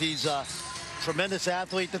beast. He's a tremendous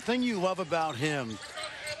athlete. The thing you love about him,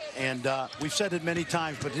 and we've said it many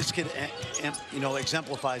times, but this kid, you know,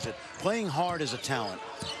 exemplifies it. Playing hard is a talent.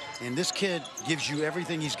 And this kid gives you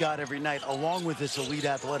everything he's got every night, along with this elite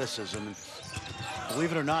athleticism. And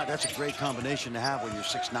believe it or not, that's a great combination to have when you're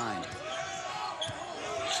 6'9".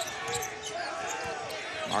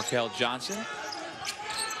 Markel Johnson.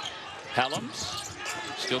 Helms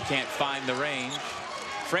still can't find the range.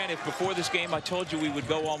 Fran, if before this game I told you we would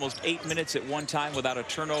go almost 8 minutes at one time without a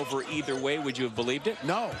turnover either way, would you have believed it?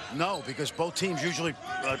 No, because both teams usually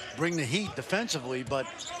bring the heat defensively, but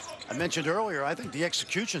I mentioned earlier, I think the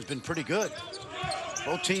execution's been pretty good.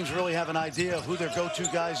 Both teams really have an idea of who their go-to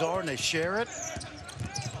guys are, and they share it.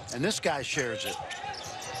 And this guy shares it.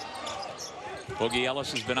 Boogie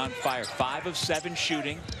Ellis has been on fire. 5 of 7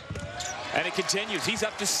 shooting. And it continues. He's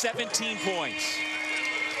up to 17 points.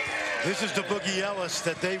 This is the Boogie Ellis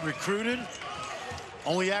that they recruited.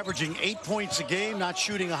 Only averaging 8 points a game, not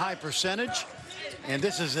shooting a high percentage. And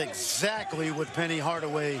this is exactly what Penny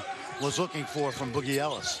Hardaway was looking for from Boogie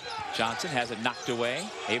Ellis. Johnson has it knocked away,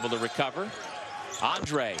 able to recover.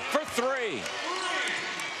 Andre for 3.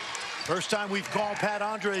 First time we've called Pat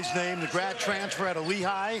Andre's name, the grad transfer out of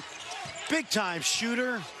Lehigh. Big time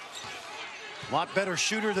shooter. A lot better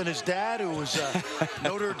shooter than his dad, who was a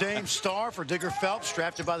Notre Dame star for Digger Phelps,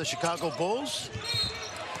 drafted by the Chicago Bulls.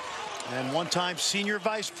 And one-time senior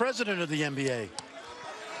vice president of the NBA.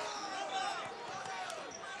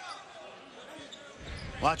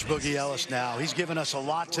 Watch Boogie Ellis now. He's given us a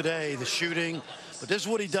lot today, the shooting, but this is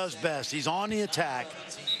what he does best. He's on the attack,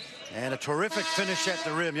 and a terrific finish at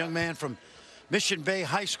the rim. Young man from Mission Bay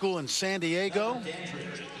High School in San Diego.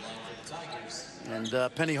 And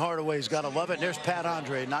Penny Hardaway's got to love it. And there's Pat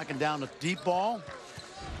Andre knocking down the deep ball.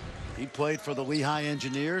 He played for the Lehigh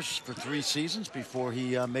Engineers for 3 seasons before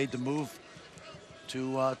he made the move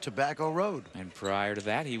to Tobacco Road. And prior to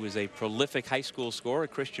that, he was a prolific high school scorer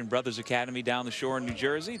at Christian Brothers Academy down the shore in New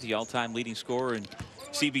Jersey, the all-time leading scorer in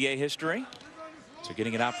CBA history. So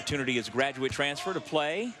getting an opportunity as a graduate transfer to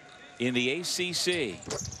play in the ACC.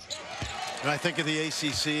 When I think of the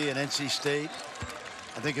ACC and NC State,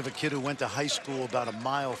 I think of a kid who went to high school about a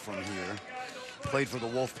mile from here, played for the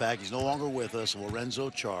Wolfpack. He's no longer with us, Lorenzo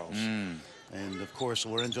Charles. And of course,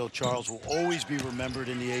 Lorenzo Charles will always be remembered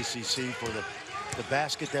in the ACC for the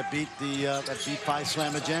basket that beat Phi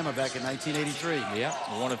Slamma Jamma back in 1983. Yeah,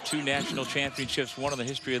 one of 2 national championships, one in the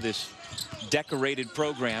history of this decorated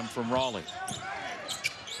program from Raleigh.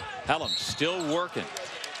 Helms still working.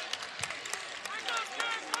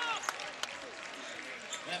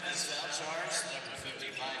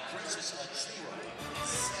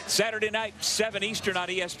 Saturday night, 7 Eastern on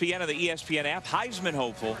ESPN and the ESPN app. Heisman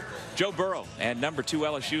hopeful Joe Burrow and number 2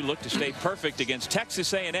 LSU look to stay perfect against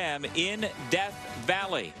Texas A&M in Death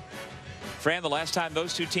Valley. Fran, the last time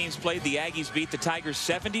those two teams played, the Aggies beat the Tigers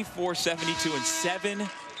 74-72 in 7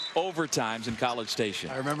 overtimes in College Station.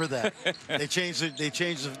 I remember that. They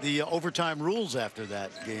changed the overtime rules after that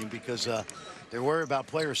game because they're worried about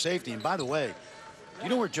player safety. And by the way, you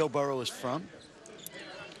know where Joe Burrow is from?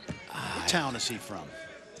 What town is he from?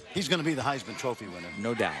 He's going to be the Heisman Trophy winner.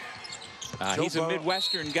 No doubt. He's a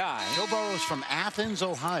Midwestern guy. Joe Burrow is from Athens,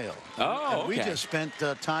 Ohio. Oh, and we just spent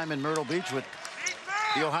time in Myrtle Beach with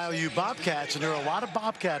the Ohio U Bobcats, and there are a lot of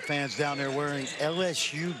Bobcat fans down there wearing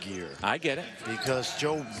LSU gear. I get it. Because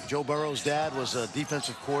Joe Burrow's dad was a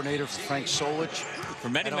defensive coordinator for Frank Solich. For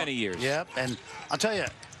many years. Yep, and I'll tell you,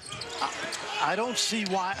 I don't see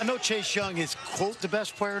why. I know Chase Young is, quote, the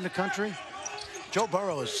best player in the country. Joe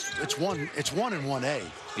Burrow is, it's one in 1A.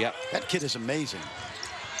 Yep. That kid is amazing.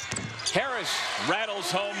 Harris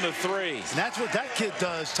rattles home the 3. And that's what that kid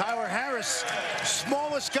does. Tyler Harris,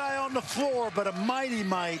 smallest guy on the floor, but a mighty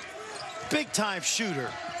big-time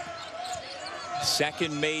shooter.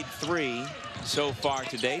 Second made 3 so far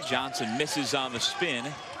today. Johnson misses on the spin.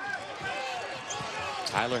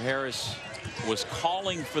 Tyler Harris was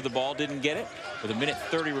calling for the ball, didn't get it. With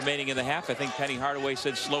 1:30 remaining in the half, I think Penny Hardaway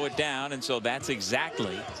said slow it down, and so that's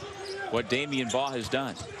exactly what Damian Baugh has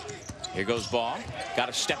done. Here goes Baugh. Got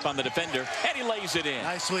a step on the defender, and he lays it in.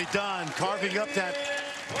 Nicely done. Carving up that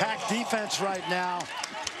pack defense right now.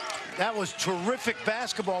 That was terrific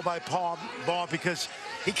basketball by Baugh because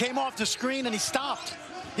he came off the screen and he stopped.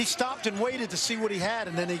 He stopped and waited to see what he had,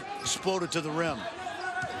 and then he exploded to the rim.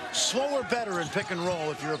 Slower, better in pick and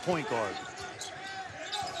roll if you're a point guard.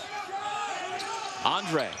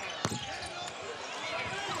 Andre.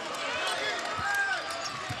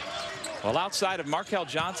 Well, outside of Markel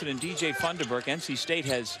Johnson and DJ Funderburk, NC State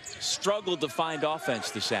has struggled to find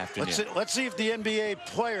offense this afternoon. Let's see if the NBA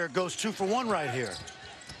player goes 2 for 1 right here.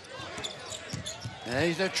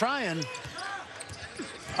 And they're trying.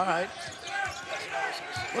 All right.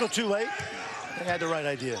 A little too late. They had the right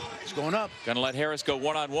idea. It's going up. Going to let Harris go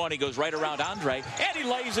one-on-one. He goes right around Andre, and he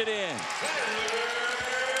lays it in.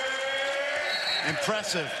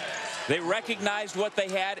 Impressive. They recognized what they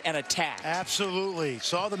had and attacked. Absolutely.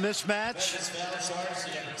 Saw the mismatch.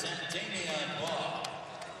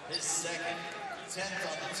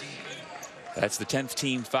 That's the 10th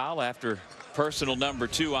team foul after personal number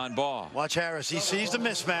 2 on Baugh. Watch Harris. He sees the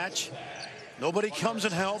mismatch. Nobody comes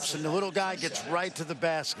and helps, and the little guy gets right to the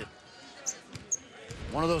basket.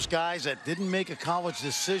 One of those guys that didn't make a college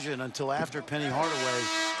decision until after Penny Hardaway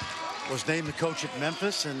was named the coach at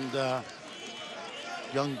Memphis, and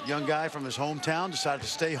young guy from his hometown decided to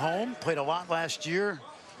stay home. Played a lot last year.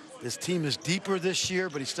 This team is deeper this year,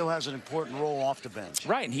 but he still has an important role off the bench.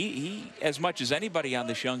 Right, and he as much as anybody on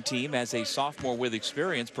this young team, as a sophomore with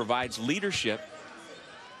experience, provides leadership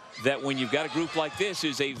that when you've got a group like this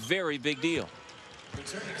is a very big deal.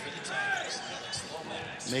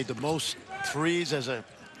 Made the most threes as a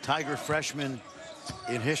Tiger freshman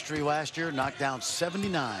in history last year. Knocked down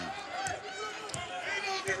 79.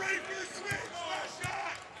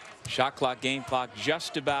 Shot clock, game clock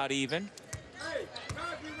just about even.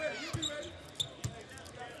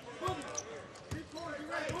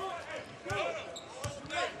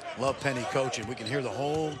 Love Penny coaching. We can hear the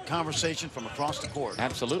whole conversation from across the court.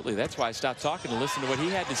 Absolutely. That's why I stopped talking to listen to what he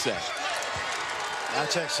had to say.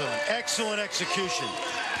 That's excellent. Excellent execution.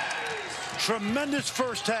 Tremendous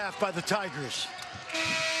first half by the Tigers.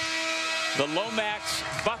 The Lomax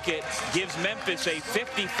bucket gives Memphis a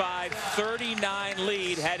 55-39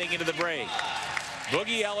 lead heading into the break.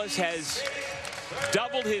 Boogie Ellis has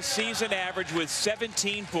doubled his season average with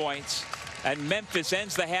 17 points, and Memphis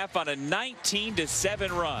ends the half on a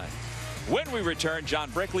 19-7 run. When we return, John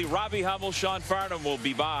Brickley, Robbie Hummel, Sean Farnham will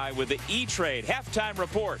be by with the E-Trade halftime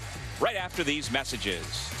report right after these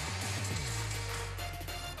messages.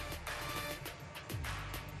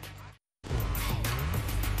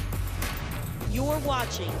 You're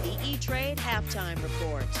watching the E-Trade halftime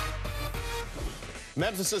report.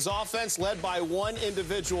 Memphis's offense led by one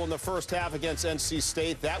individual in the first half against NC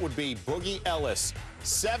State. That would be Boogie Ellis.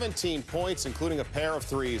 17 points, including a pair of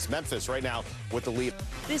threes. Memphis right now with the lead.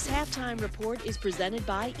 This halftime report is presented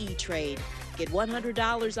by E-Trade. Get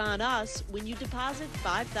 $100 on us when you deposit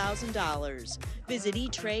 $5,000. Visit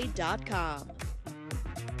etrade.com.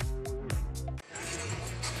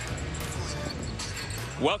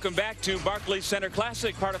 Welcome back to Barclays Center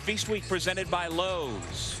Classic, part of Feast Week presented by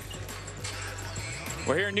Lowe's.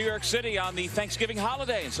 We're here in New York City on the Thanksgiving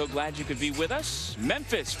holiday, and so glad you could be with us.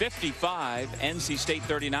 Memphis 55, NC State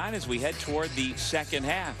 39 as we head toward the second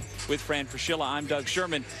half. With Fran Fraschilla, I'm Doug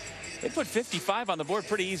Sherman. They put 55 on the board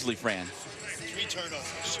pretty easily, Fran. 3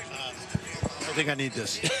 turnovers. I think I need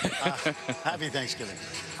this. Happy Thanksgiving.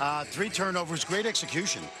 3 turnovers, great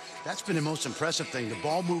execution. That's been the most impressive thing. The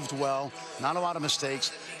ball moved well, not a lot of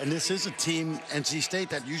mistakes. And this is a team, NC State,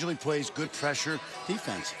 that usually plays good pressure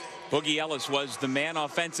defense. Boogie Ellis was the man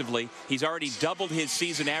offensively. He's already doubled his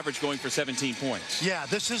season average, going for 17 points. Yeah,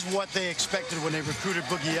 this is what they expected when they recruited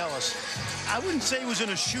Boogie Ellis. I wouldn't say he was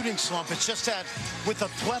in a shooting slump. It's just that with a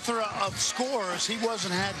plethora of scorers, he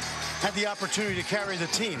wasn't had the opportunity to carry the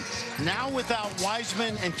team. Now without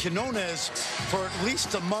Wiseman and Quinones for at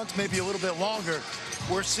least a month, maybe a little bit longer,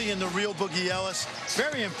 we're seeing the real Boogie Ellis.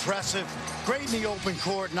 Very impressive. Great in the open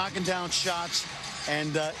court, knocking down shots.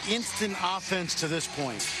 And instant offense to this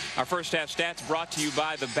point. Our first half stats brought to you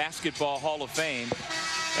by the Basketball Hall of Fame.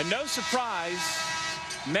 And no surprise,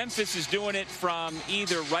 Memphis is doing it from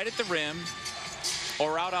either right at the rim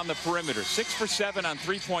or out on the perimeter. 6 for 7 on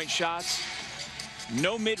 3-point shots.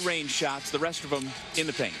 No mid-range shots, the rest of them in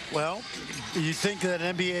the paint. Well, you think that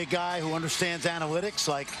an NBA guy who understands analytics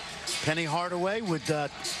like Penny Hardaway would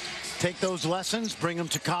take those lessons, bring them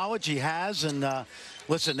to college? He has, and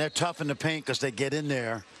listen, they're tough in the paint because they get in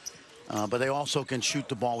there, but they also can shoot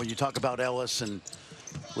the ball. When you talk about Ellis and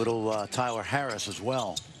little Tyler Harris as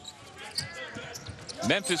well.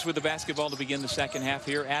 Memphis with the basketball to begin the second half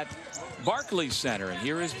here at Barclays Center. And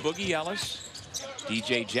here is Boogie Ellis.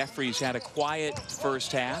 DJ Jeffries had a quiet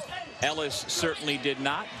first half. Ellis certainly did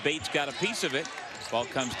not. Bates got a piece of it. Ball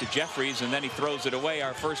comes to Jeffries, and then he throws it away.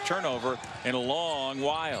 Our first turnover in a long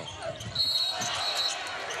while.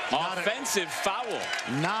 Offensive foul.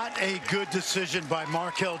 Not a good decision by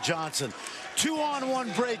Markel Johnson.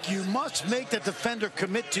 2-on-1 break. You must make the defender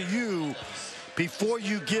commit to you before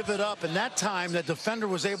you give it up. And that time, the defender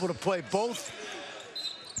was able to play both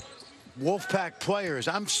Wolfpack players.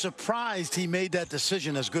 I'm surprised he made that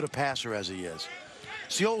decision, as good a passer as he is.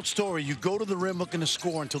 It's the old story. You go to the rim looking to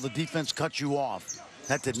score until the defense cuts you off.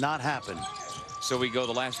 That did not happen. So we go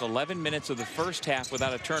the last 11 minutes of the first half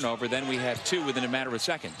without a turnover. Then we have 2 within a matter of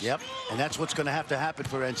seconds. Yep, and that's what's going to have to happen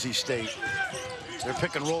for NC State. Their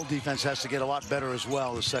pick and roll defense has to get a lot better as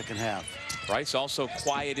well the second half. Bryce also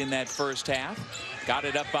quiet in that first half. Got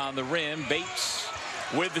it up on the rim. Bates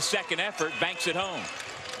with the second effort banks it home.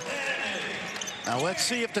 Now let's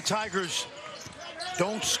see if the Tigers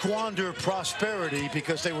don't squander prosperity,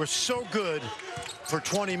 because they were so good for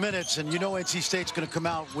 20 minutes, and you know NC State's going to come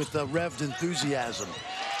out with revved enthusiasm.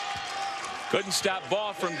 Couldn't stop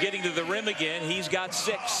Ball from getting to the rim again. He's got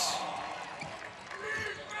 6.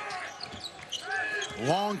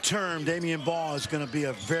 Long term, Damian Ball is going to be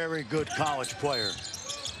a very good college player.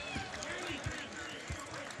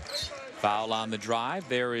 Foul on the drive.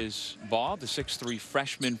 There is Ball, the 6'3"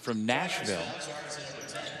 freshman from Nashville.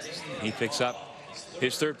 He picks up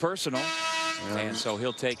his 3rd personal. And so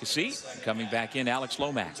he'll take a seat. Coming back in, Alex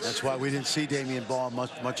Lomax. That's why we didn't see Damian Ball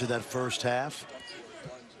much of that first half.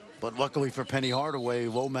 But luckily for Penny Hardaway,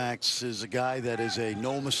 Lomax is a guy that is a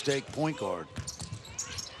no-mistake point guard.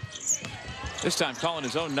 This time calling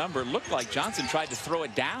his own number. Looked like Johnson tried to throw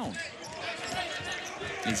it down.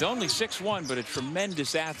 He's only 6'1", but a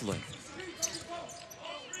tremendous athlete.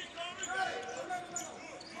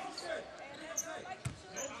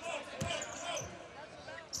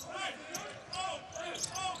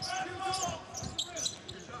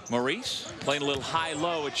 Maurice playing a little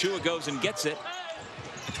high-low. Achua goes and gets it.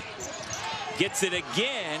 Gets it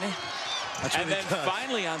again. And then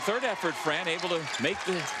finally on 3rd effort, Fran able to make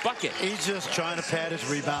the bucket. He's just trying to pad his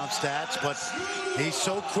rebound stats, but he's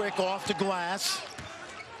so quick off the glass.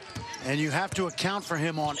 And you have to account for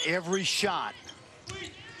him on every shot.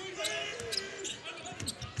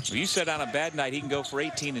 Well, you said on a bad night he can go for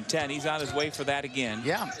 18 and 10. He's on his way for that again.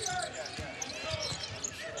 Yeah.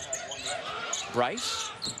 Bryce.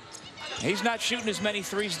 He's not shooting as many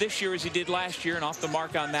threes this year as he did last year, and off the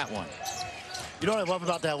mark on that one. You know what I love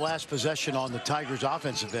about that last possession on the Tigers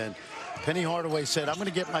offensive end? Penny Hardaway said, I'm going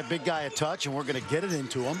to get my big guy a touch, and we're going to get it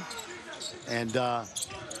into him. And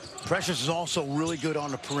Precious is also really good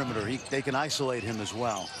on the perimeter. They can isolate him as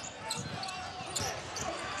well.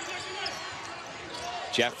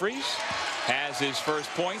 Jeffries has his first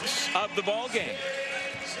points of the ball game.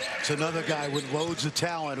 It's another guy with loads of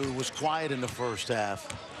talent who was quiet in the first half.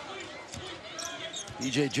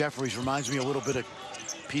 E.J. Jeffries reminds me a little bit of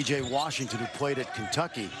P.J. Washington, who played at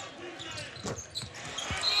Kentucky.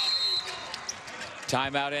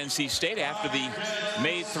 Timeout NC State after the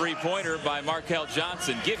made 3-pointer by Markel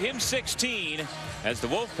Johnson. Give him 16 as the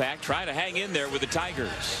Wolfpack try to hang in there with the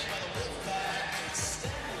Tigers.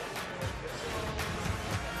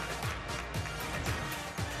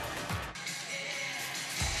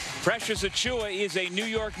 Precious Achua is a New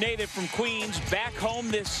York native from Queens, back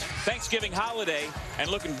home this Thanksgiving holiday and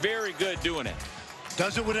looking very good doing it.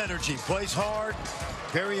 Does it with energy, plays hard,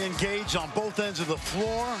 very engaged on both ends of the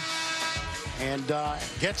floor, and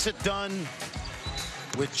gets it done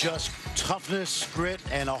with just toughness, grit,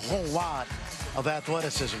 and a whole lot of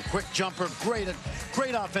athleticism. Quick jumper, great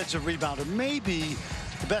offensive rebounder. Maybe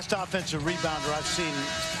the best offensive rebounder I've seen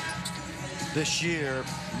this year.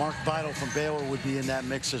 Mark Vidal from Baylor would be in that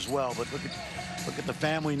mix as well. But look at the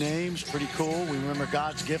family names, pretty cool. We remember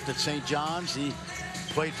God's Gift at St. John's. He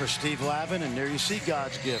played for Steve Lavin, and there you see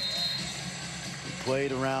God's Gift. He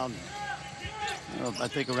played around, I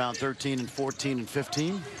think around 13 and 14 and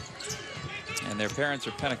 15. And their parents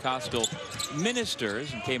are Pentecostal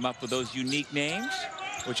ministers and came up with those unique names,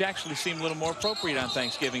 which actually seem a little more appropriate on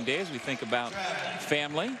Thanksgiving Day as we think about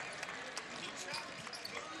family.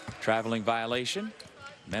 Traveling violation.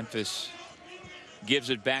 Memphis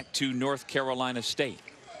gives it back to North Carolina State.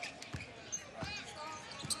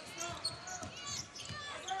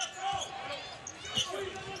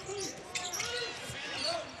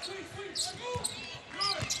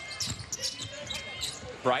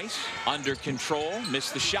 Bryce under control,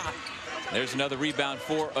 missed the shot. There's another rebound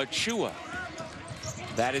for Achua.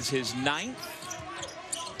 That is his 9th.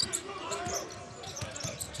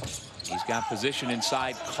 He's got position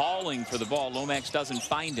inside, calling for the ball. Lomax doesn't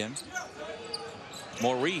find him.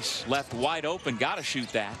 Maurice left wide open, got to shoot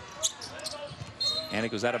that. And it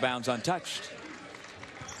goes out of bounds untouched.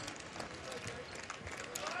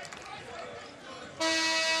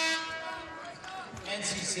 NC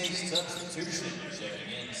State's substitution,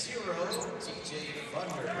 checking in 0, TJ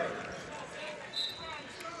Funderburk.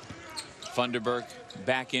 Funderburk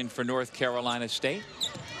back in for North Carolina State.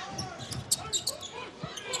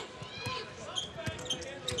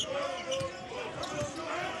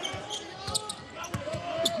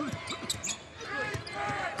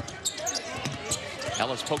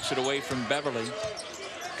 Ellis pokes it away from Beverly.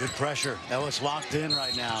 Good pressure. Ellis locked in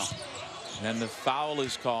right now. And then the foul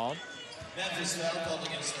is called. Memphis foul called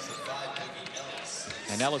against number 5, Boogie Ellis.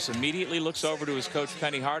 And Ellis immediately looks over to his coach,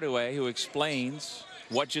 Penny Hardaway, who explains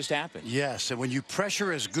what just happened. Yes, and when you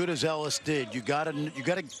pressure as good as Ellis did, you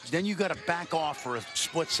gotta back off for a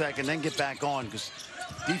split second, then get back on, because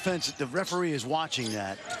defense, the referee is watching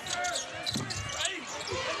that.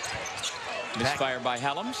 Misfire by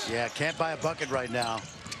Helms. Yeah, can't buy a bucket right now.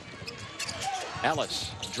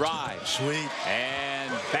 Ellis drives. Sweet.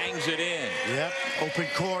 And bangs it in. Yep, open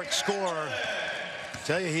court, scorer.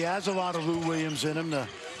 Tell you, he has a lot of Lou Williams in him, the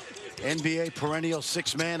NBA perennial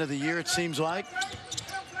 6th man of the year, it seems like.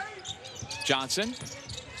 Johnson.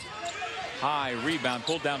 High rebound,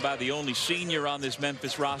 pulled down by the only senior on this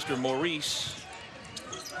Memphis roster, Maurice.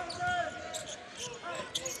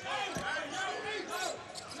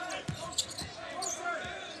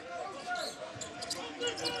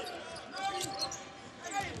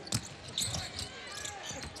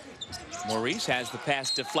 Maurice has the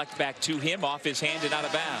pass deflect back to him, off his hand and out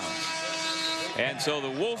of bounds. And so the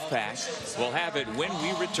Wolfpack will have it when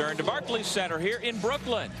we return to Barclays Center here in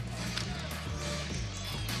Brooklyn.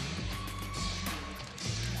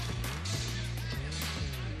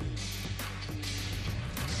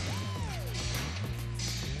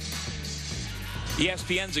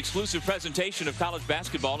 ESPN's exclusive presentation of college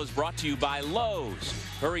basketball is brought to you by Lowe's.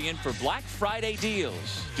 Hurry in for Black Friday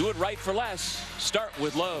deals. Do it right for less. Start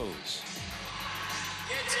with Lowe's.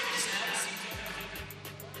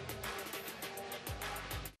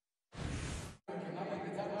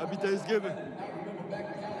 Happy Thanksgiving.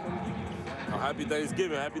 Oh, happy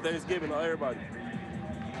Thanksgiving. Happy Thanksgiving to everybody.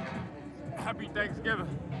 Happy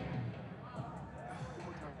Thanksgiving.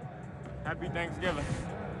 Happy Thanksgiving.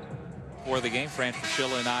 Before the game, Fran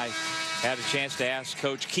Fraschilla and I had a chance to ask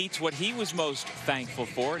Coach Keats what he was most thankful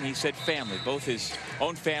for, and he said family, both his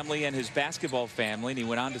own family and his basketball family. And he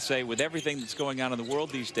went on to say, with everything that's going on in the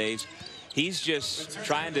world these days, he's just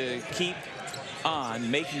trying to keep on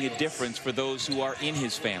making a difference for those who are in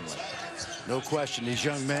his family. No question, these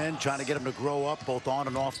young men trying to get them to grow up both on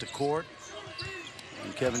and off the court.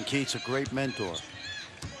 And Kevin Keats, a great mentor.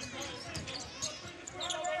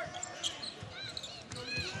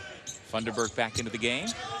 Funderburk back into the game.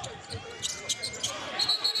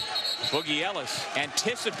 Boogie Ellis,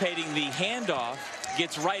 anticipating the handoff,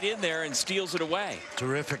 gets right in there and steals it away.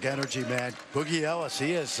 Terrific energy, man. Boogie Ellis,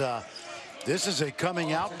 he is, this is a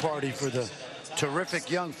coming out party for the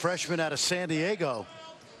terrific young freshman out of San Diego.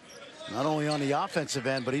 Not only on the offensive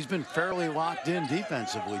end, but he's been fairly locked in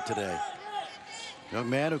defensively today. Young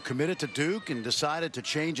man who committed to Duke and decided to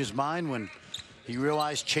change his mind when he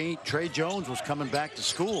realized Trey Jones was coming back to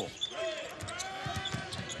school.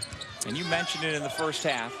 And you mentioned it in the first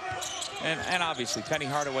half. And obviously, Penny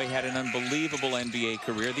Hardaway had an unbelievable NBA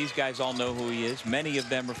career. These guys all know who he is. Many of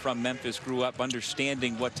them are from Memphis, grew up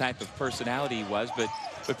understanding what type of personality he was. But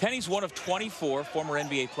Penny's one of 24 former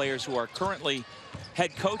NBA players who are currently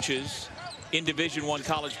head coaches in Division I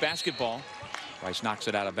college basketball. Rice knocks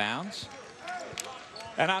it out of bounds.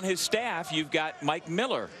 And on his staff, you've got Mike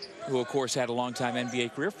Miller, who, of course, had a long-time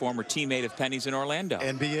NBA career, former teammate of Penny's in Orlando.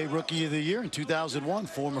 NBA Rookie of the Year in 2001,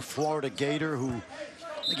 former Florida Gator who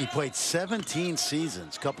I think he played 17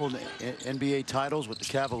 seasons, couple of NBA titles with the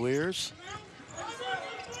Cavaliers.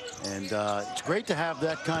 And it's great to have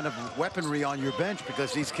that kind of weaponry on your bench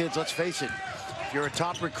because these kids, let's face it, if you're a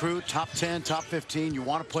top recruit, top 10, top 15, you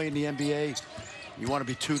want to play in the NBA, you want to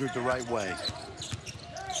be tutored the right way.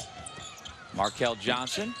 Markel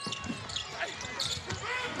Johnson.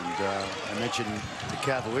 And I mentioned the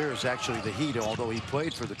Cavaliers, actually the Heat, although he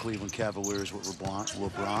played for the Cleveland Cavaliers with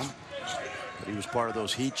LeBron. But he was part of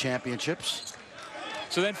those Heat championships.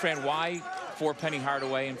 So then, Fran, why for Penny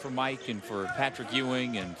Hardaway and for Mike and for Patrick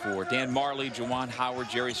Ewing and for Dan Marley, Juwan Howard,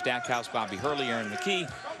 Jerry Stackhouse, Bobby Hurley, Aaron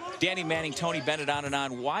McKee, Danny Manning, Tony Bennett, on and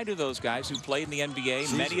on. Why do those guys who played in the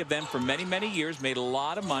NBA, many of them for many, many years, made a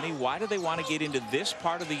lot of money, why do they want to get into this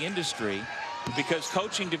part of the industry? Because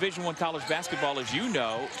coaching Division I college basketball, as you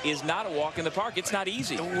know, is not a walk in the park. It's not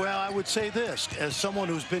easy. Well, I would say this, as someone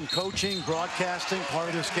who's been coaching, broadcasting, part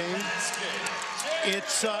of this game,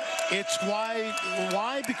 it's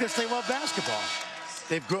why? Because they love basketball.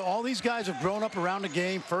 All these guys have grown up around the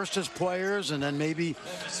game, first as players, and then maybe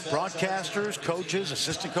broadcasters, coaches,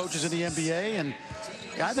 assistant coaches in the NBA, and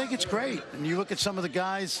I think it's great. And you look at some of the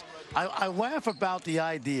guys. I laugh about the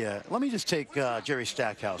idea. Let me just take Jerry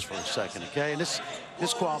Stackhouse for a second, okay? And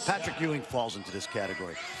Patrick Ewing falls into this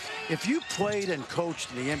category. If you played and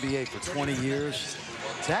coached in the NBA for 20 years,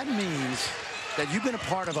 that means that you've been a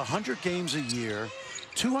part of 100 games a year,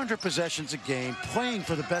 200 possessions a game, playing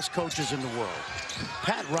for the best coaches in the world.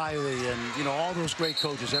 Pat Riley and, all those great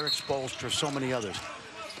coaches, Eric Spoelstra, so many others.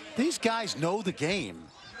 These guys know the game.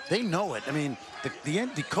 They know it. I mean,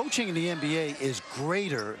 the coaching in the NBA is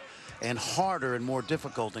greater and harder and more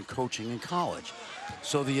difficult than coaching in college.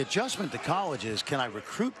 So the adjustment to college is, can I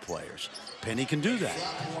recruit players? Penny can do that.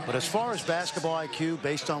 But as far as basketball IQ,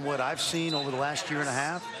 based on what I've seen over the last year and a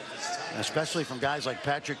half, especially from guys like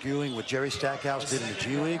Patrick Ewing, what Jerry Stackhouse did in the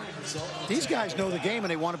G League, these guys know the game and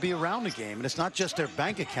they want to be around the game. And it's not just their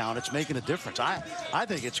bank account, it's making a difference. I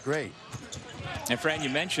think it's great. And Fran, you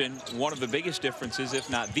mentioned one of the biggest differences, if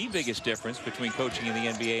not the biggest difference, between coaching in the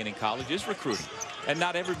NBA and in college is recruiting. And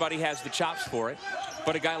not everybody has the chops for it.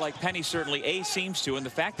 But a guy like Penny certainly seems to. And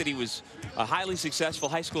the fact that he was a highly successful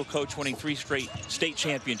high school coach, winning 3 straight state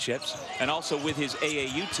championships, and also with his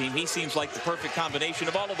AAU team, he seems like the perfect combination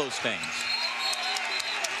of all of those things.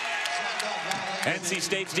 NC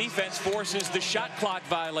State's defense forces the shot clock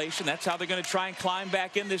violation. That's how they're going to try and climb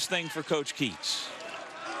back in this thing for Coach Keats.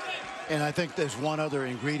 And I think there's one other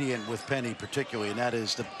ingredient with Penny particularly, and that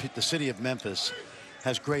is the city of Memphis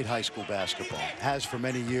has great high school basketball, has for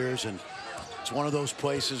many years, and it's one of those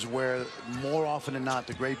places where more often than not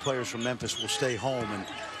the great players from Memphis will stay home, and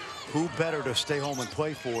who better to stay home and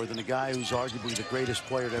play for than the guy who's arguably the greatest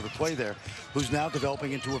player to ever play there, who's now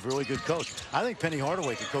developing into a really good coach. I think Penny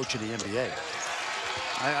Hardaway could coach in the NBA.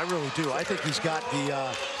 I really do. I think he's got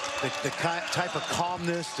the type of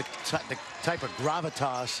calmness, the type of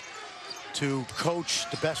gravitas to coach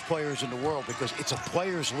the best players in the world, because it's a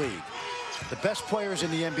players' league. The best players in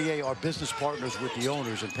the NBA are business partners with the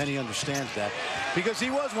owners, and Penny understands that because he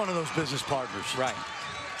was one of those business partners. Right.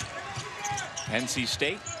 NC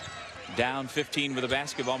State down 15 with the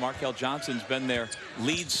basketball. Markel Johnson's been their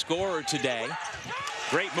lead scorer today.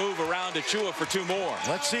 Great move around Achua for 2 more.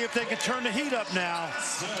 Let's see if they can turn the heat up now,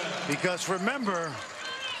 because remember,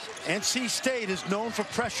 NC State is known for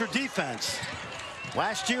pressure defense.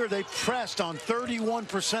 Last year they pressed on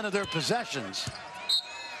 31% of their possessions.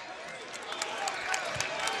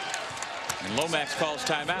 And Lomax calls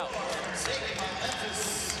timeout.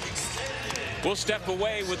 We'll step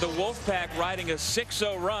away with the Wolfpack riding a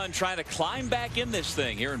 6-0 run, trying to climb back in this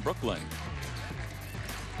thing here in Brooklyn.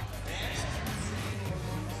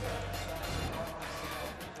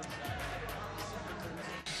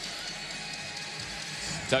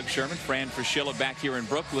 Doug Sherman, Fran Fraschilla back here in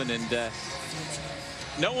Brooklyn, and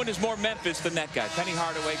no one is more Memphis than that guy. Penny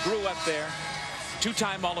Hardaway grew up there,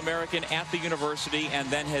 2-time All-American at the university, and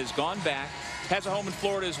then has gone back has a home in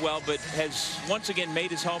Florida as well, but has once again made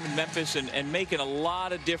his home in Memphis and making a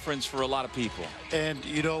lot of difference for a lot of people. And,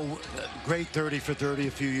 you know, great 30 for 30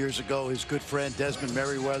 a few years ago. His good friend Desmond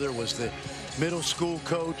Merriweather was the middle school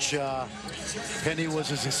coach. Penny was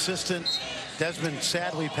his assistant. Desmond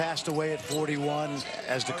sadly passed away at 41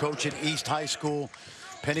 as the coach at East High School.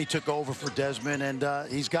 Penny took over for Desmond, and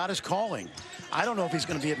he's got his calling. I don't know if he's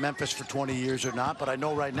going to be at Memphis for 20 years or not, but I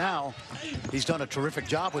know right now he's done a terrific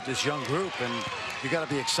job with this young group, and you got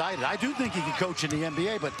to be excited. I do think he can coach in the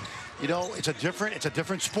NBA, but you know, it's a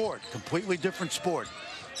different sport, completely different sport.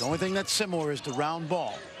 The only thing that's similar is the round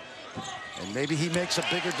ball, and maybe he makes a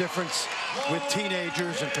bigger difference with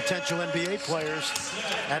teenagers and potential NBA players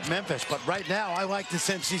at Memphis. But right now, I like this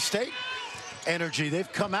NC State energy.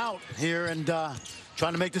 They've come out here and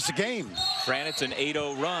trying to make this a game. Fran, it's an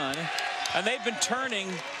 8-0 run, and they've been turning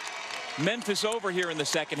Memphis over here in the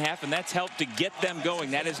second half, and that's helped to get them going.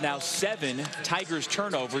 That is now 7 Tigers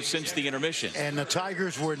turnovers since the intermission. And the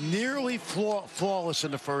Tigers were nearly flawless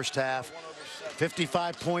in the first half.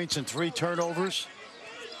 55 points and 3 turnovers.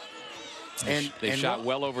 And they shot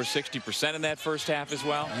well over 60% in that first half as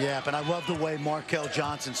well. Yeah, but I love the way Markel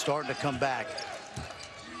Johnson's starting to come back.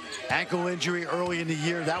 Ankle injury early in the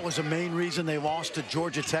year. That was the main reason they lost to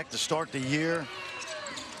Georgia Tech to start the year.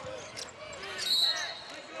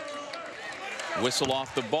 Whistle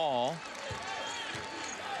off the ball.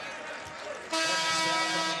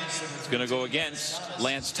 It's going to go against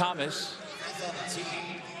Lance Thomas.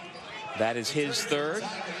 That is his third.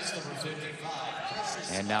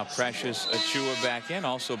 And now Precious Achua back in,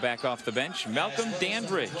 also back off the bench, Malcolm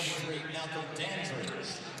Dandridge.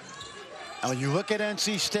 Now, when you look at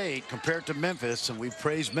NC State compared to Memphis, and we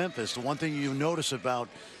praise Memphis, the one thing you notice about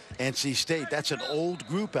NC State, that's an old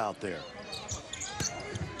group out there.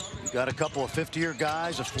 You got a couple of fifth-year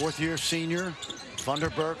guys, a fourth-year senior,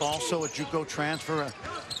 Thunderberg, also a JUCO transfer,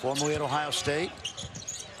 formerly at Ohio State.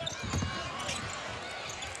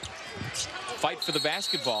 Fight for the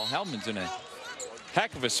basketball. Hellman's in a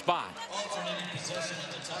heck of a spot.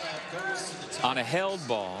 On a held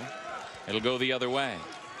ball, it'll go the other way.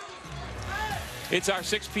 It's our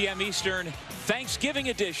 6 p.m. Eastern Thanksgiving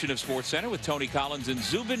edition of SportsCenter with Tony Collins and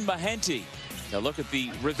Zubin Mahenti. Now look at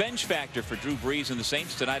the revenge factor for Drew Brees and the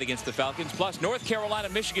Saints tonight against the Falcons. Plus North Carolina,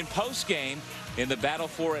 Michigan post game in the battle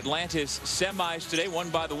for Atlantis semis today, won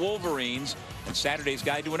by the Wolverines. And Saturday's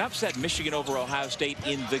guide to an upset, Michigan over Ohio State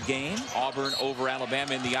in the game. Auburn over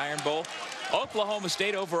Alabama in the Iron Bowl. Oklahoma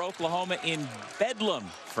State over Oklahoma in Bedlam.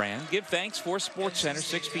 Fran, give thanks for SportsCenter,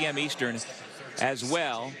 6 p.m. Eastern as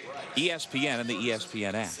well. ESPN and the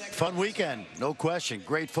ESPN app. Fun weekend, no question.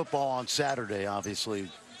 Great football on Saturday, obviously.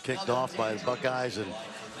 Kicked off by the Buckeyes and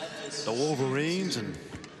the Wolverines. And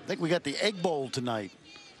I think we got the Egg Bowl tonight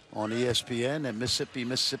on ESPN at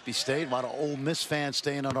Mississippi State. A lot of Ole Miss fans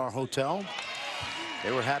staying at our hotel.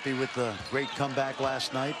 They were happy with the great comeback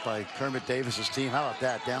last night by Kermit Davis's team. How about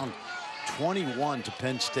that? Down 21 to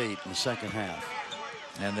Penn State in the second half.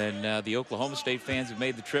 And then the Oklahoma State fans have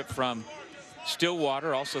made the trip from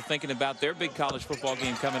Stillwater, also thinking about their big college football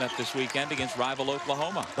game coming up this weekend against rival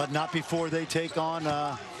Oklahoma. But not before they take on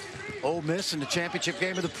Ole Miss in the championship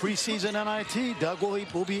game of the preseason NIT. Doug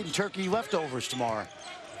will be eating turkey leftovers tomorrow.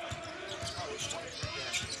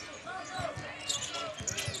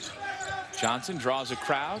 Johnson draws a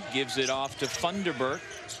crowd, gives it off to Thunderberg,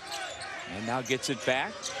 and now gets it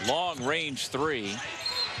back. Long range 3.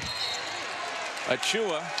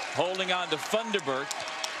 Achua holding on to Thunderberg.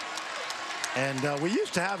 And we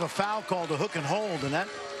used to have a foul called a hook and hold, and that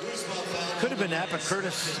could have been that, but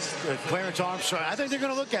Clarence Armstrong, I think they're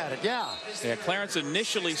going to look at it, yeah. Yeah, Clarence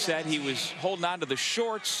initially said he was holding on to the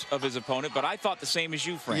shorts of his opponent, but I thought the same as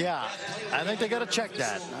you, Frank. Yeah, I think they got to check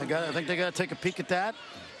that. I think they got to take a peek at that.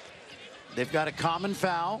 They've got a common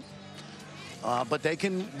foul, but they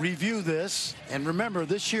can review this. And remember,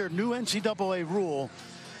 this year, new NCAA rule,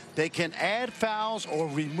 they can add fouls or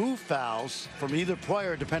remove fouls from either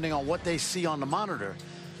player depending on what they see on the monitor.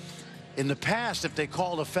 In the past, if they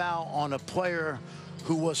called a foul on a player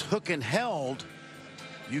who was hook and held,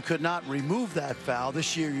 you could not remove that foul.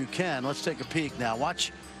 This year you can. Let's take a peek now.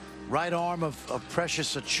 Watch right arm of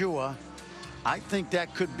Precious Achua. I think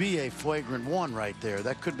that could be a flagrant 1 right there.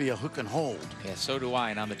 That could be a hook and hold. Yeah, so do I.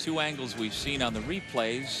 And on the 2 angles we've seen on the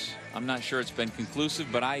replays, I'm not sure it's been conclusive,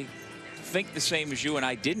 but I think the same as you, and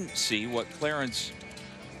I didn't see what Clarence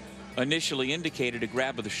initially indicated, a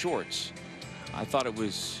grab of the shorts. I thought it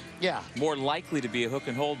was more likely to be a hook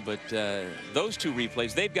and hold, but those 2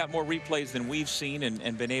 replays, they've got more replays than we've seen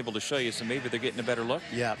and been able to show you, so maybe they're getting a better look.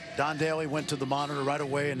 Yeah, Don Daly went to the monitor right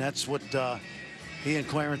away, and that's what he and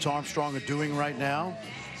Clarence Armstrong are doing right now.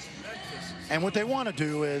 And what they want to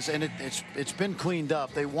do is, and it's been cleaned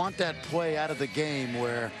up, they want that play out of the game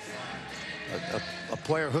where a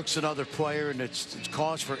player hooks another player and it's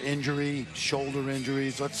cause for injury, shoulder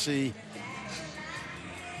injuries. Let's see.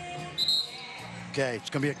 Okay, it's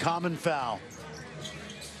going to be a common foul.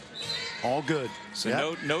 All good.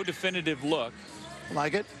 So no definitive look.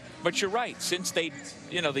 Like it. But you're right. Since they,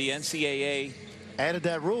 the NCAA added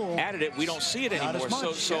that rule, we don't see it anymore.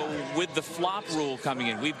 So with the flop rule coming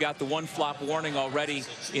in, we've got the one flop warning already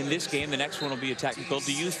in this game. The next one will be a technical.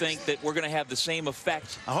 Do you think that we're going to have the same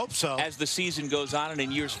effect? I hope so. As the season goes on and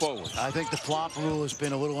in years forward. I think the flop rule has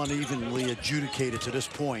been a little unevenly adjudicated to this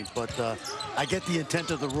point, but I get the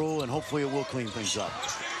intent of the rule, and hopefully it will clean things up.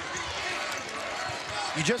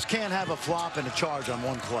 You just can't have a flop and a charge on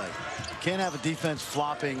one play. Can't have a defense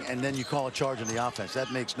flopping and then you call a charge on the offense.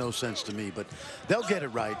 That makes no sense to me, but they'll get it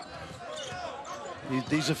right.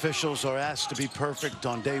 These officials are asked to be perfect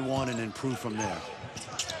on day one and improve from there.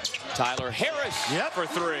 Tyler Harris for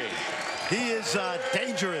three. He is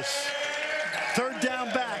dangerous. Third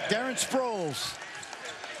down back, Darren Sproles.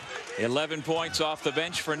 11 points off the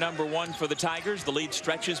bench for number 1 for the Tigers. The lead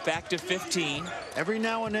stretches back to 15. Every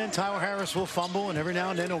now and then Tyler Harris will fumble, and every now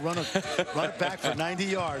and then he'll run it back for 90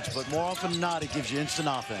 yards. But more often than not, it gives you instant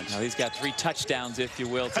offense. Now he's got 3 touchdowns, if you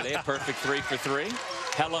will, today. A perfect 3 for 3.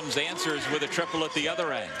 Helms answers with a triple at the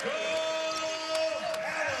other end.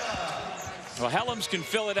 Well, Helms can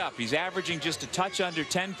fill it up. He's averaging just a touch under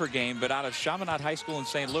 10 per game, but out of Chaminade High School in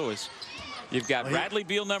St. Louis, you've got Bradley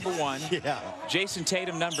Beal, number 1, Jason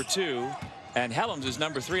Tatum, number 2, and Helms is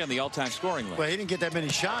number 3 on the all-time scoring list. Well, he didn't get that many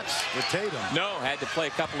shots with Tatum. No, had to play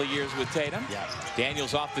a couple of years with Tatum.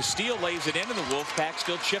 Daniels off the steal, lays it in, and the Wolfpack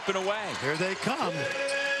still chipping away. Here they come.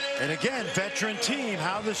 And again, veteran team.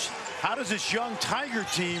 How does this young Tiger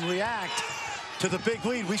team react to the big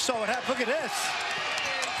lead? We saw it happen. Look at this.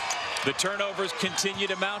 The turnovers continue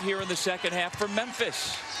to mount here in the second half for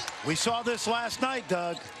Memphis. We saw this last night,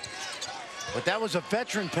 Doug. But that was a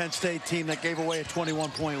veteran Penn State team that gave away a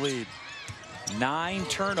 21-point lead. 9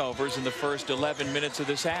 turnovers in the first 11 minutes of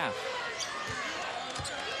this half.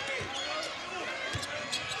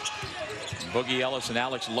 Boogie Ellis and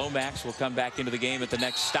Alex Lomax will come back into the game at the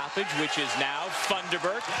next stoppage, which is now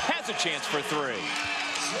Funderburk has a chance for 3.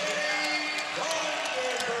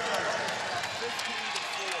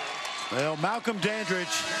 Well, Malcolm Dandridge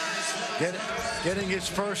getting his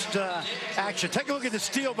first action. Take a look at the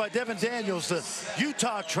steal by Devin Daniels, the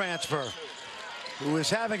Utah transfer, who is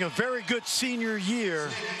having a very good senior year.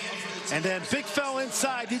 And then big fella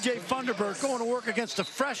inside, DJ Funderburk, going to work against a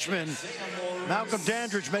freshman. Malcolm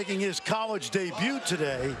Dandridge making his college debut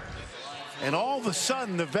today. And all of a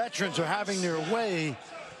sudden, the veterans are having their way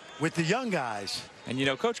with the young guys. And you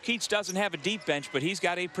know, Coach Keats doesn't have a deep bench, but he's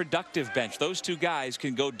got a productive bench. Those 2 guys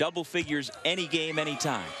can go double figures any game,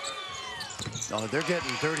 anytime. Oh, they're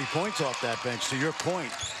getting 30 points off that bench, to your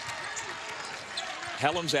point.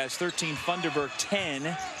 Helms has 13, Funderburk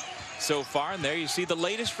 10 so far. And there you see the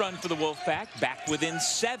latest run for the Wolfpack, back within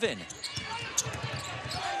 7.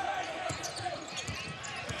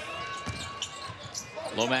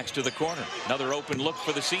 Lomax to the corner. Another open look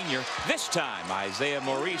for the senior. This time, Isaiah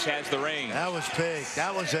Maurice has the range. That was big.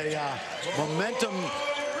 That was a momentum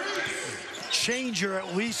changer,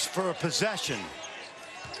 at least for a possession.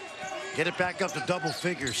 Get it back up to double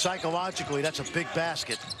figures. Psychologically, that's a big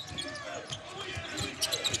basket.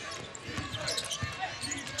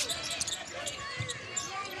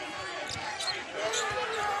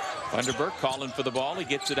 Funderburk calling for the ball. He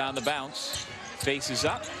gets it on the bounce. Faces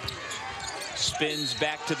up. Spins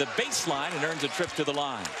back to the baseline and earns a trip to the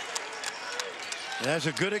line. That's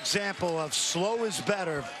a good example of slow is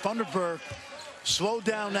better. Funderburk slowed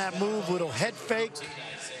down that move, little head fake.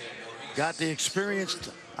 Got the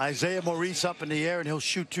experienced Isaiah Maurice up in the air, and he'll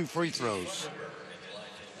shoot 2 free throws.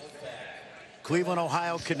 Cleveland,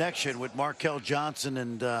 Ohio connection with Markel Johnson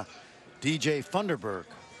and DJ Funderburk.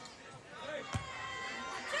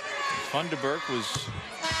 Funderburk was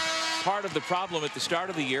part of the problem at the start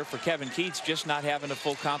of the year for Kevin Keats, just not having a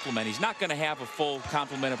full complement. He's not going to have a full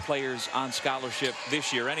complement of players on scholarship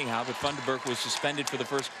this year anyhow, but Funderburk was suspended for the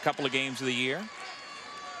first couple of games of the year.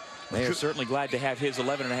 They are certainly glad to have his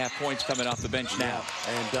 11.5 points coming off the bench now.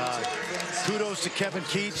 And kudos to Kevin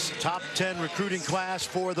Keats, top 10 recruiting class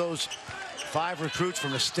for those 5 recruits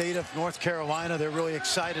from the state of North Carolina. They're really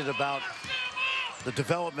excited about the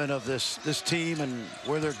development of this team and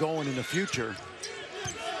where they're going in the future.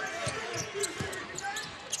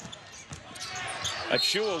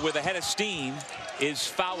 Achua with a head of steam is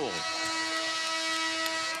fouled.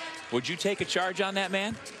 Would you take a charge on that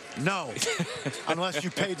man? No, unless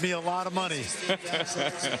you paid me a lot of money.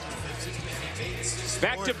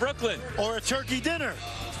 Back to Brooklyn. Or a turkey dinner.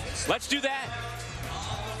 Let's do that.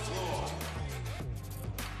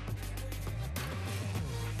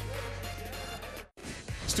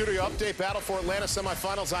 Studio update, Battle for Atlanta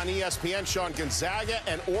semifinals on ESPN. Sean, Gonzaga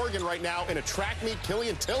and Oregon right now in a track meet.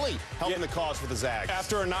 Killian Tilly helping the cause for the Zags.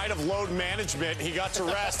 After a night of load management, he got to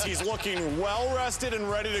rest. He's looking well rested and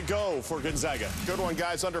ready to go for Gonzaga. Good one,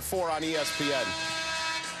 guys. Under 4 on ESPN.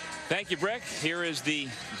 Thank you, Brick. Here is the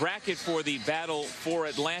bracket for the Battle for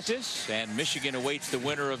Atlantis, and Michigan awaits the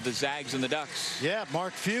winner of the Zags and the Ducks. Yeah,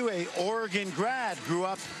 Mark Few, a Oregon grad, grew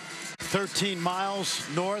up 13 miles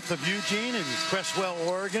north of Eugene in Crestwell,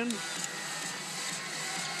 Oregon.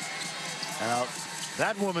 Now,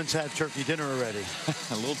 that woman's had turkey dinner already.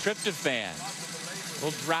 A little tryptophan, a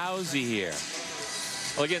little drowsy here.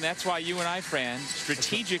 Well, again, that's why you and I, Fran,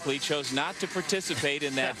 strategically chose not to participate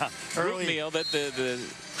in that group meal that the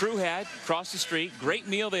crew had across the street. Great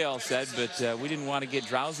meal, they all said, but we didn't want to get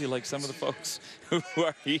drowsy like some of the folks who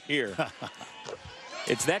are here.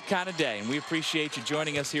 It's that kind of day, and we appreciate you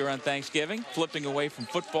joining us here on Thanksgiving, flipping away from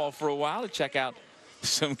football for a while to check out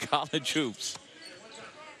some college hoops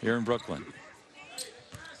here in Brooklyn.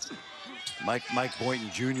 Mike Boynton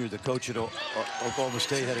Jr., the coach at Oklahoma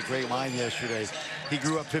State, had a great line yesterday. He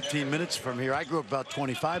grew up 15 minutes from here. I grew up about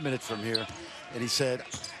 25 minutes from here. And he said,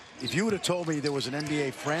 if you would have told me there was an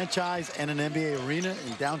NBA franchise and an NBA arena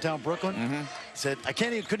in downtown Brooklyn, he said,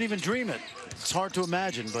 couldn't even dream it. It's hard to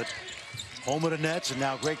imagine, but home of the Nets and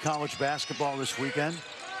now great college basketball this weekend.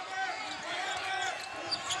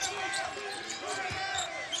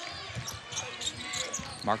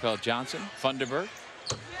 Markel Johnson, Funderburg.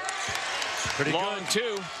 Pretty long good.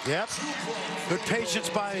 Two. Yep. Good patience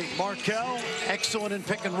by Markel. Excellent in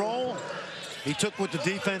pick and roll. He took what the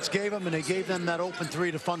defense gave him, and they gave them that open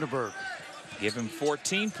three to Funderburg. Give him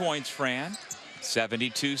 14 points, Fran.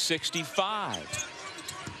 72-65.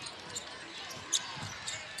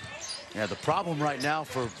 Yeah, the problem right now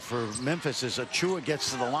for Memphis is Achua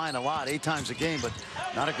gets to the line a lot, 8 times a game, but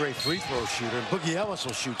not a great free throw shooter. And Boogie Ellis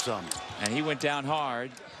will shoot some. And he went down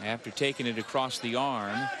hard after taking it across the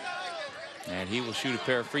arm. And he will shoot a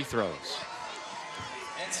pair of free throws.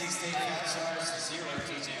 NC State Stars 0,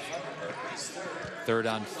 DJ Funderburg is third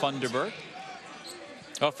on Funderburg.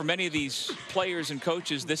 Well, for many of these players and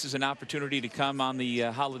coaches, this is an opportunity to come on the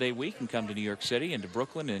holiday week and come to New York City and to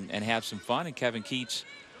Brooklyn and have some fun. And Kevin Keats'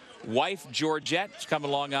 wife, Georgette, is coming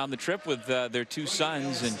along on the trip with their 2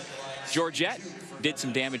 sons. And Georgette did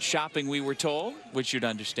some damage shopping, we were told, which you'd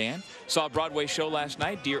understand. Saw a Broadway show last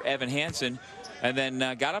night, Dear Evan Hansen. And then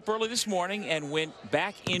got up early this morning and went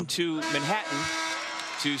back into Manhattan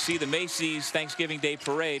to see the Macy's Thanksgiving Day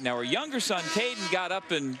Parade. Now, her younger son, Caden, got up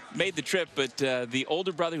and made the trip, but the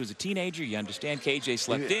older brother, who was a teenager, you understand, KJ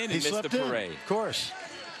slept in and missed the parade. Of course.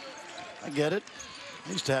 I get it.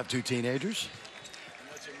 I used to have 2 teenagers.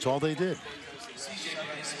 That's all they did.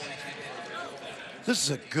 This is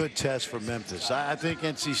a good test for Memphis. I think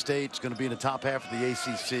NC State's going to be in the top half of the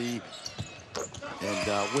ACC.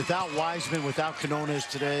 And without Wiseman, without Quinones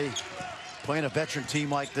today, playing a veteran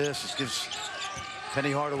team like this, it gives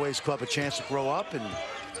Penny Hardaway's club a chance to grow up, and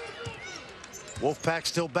Wolfpack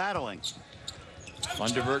still battling.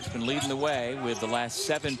 Funderburg's been leading the way with the last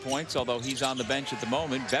 7 points, although he's on the bench at the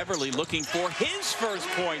moment. Beverly looking for his first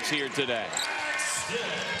points here today.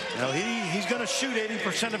 Now he's going to shoot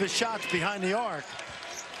 80% of his shots behind the arc.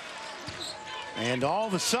 And all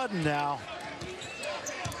of a sudden now,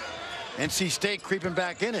 NC State creeping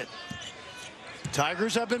back in it.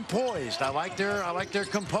 Tigers have been poised. I like their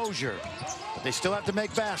composure, but they still have to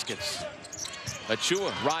make baskets.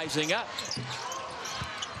 Achua rising up.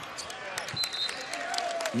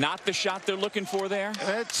 Not the shot they're looking for there.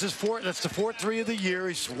 That's the 4th 3 of the year.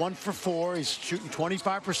 He's 1 for 4. He's shooting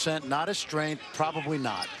 25%. Not his strength. Probably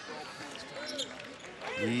not.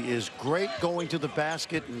 He is great going to the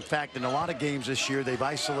basket. In fact, in a lot of games this year, they've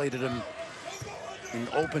isolated him in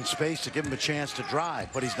open space to give him a chance to drive,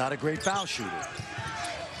 but he's not a great foul shooter.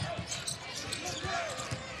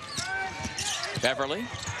 Beverly,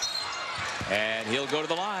 and he'll go to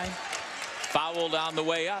the line. Fouled on the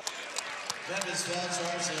way up.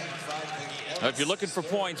 Now, if you're looking for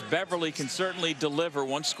points, Beverly can certainly deliver.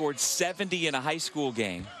 Once scored 70 in a high school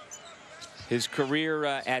game. His career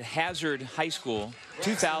at Hazard High School,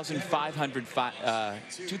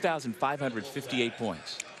 2,558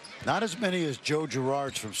 points. Not as many as Joe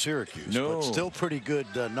Girard's from Syracuse, but still pretty good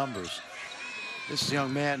numbers. This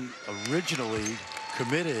young man originally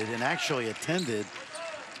committed and actually attended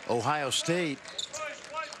Ohio State,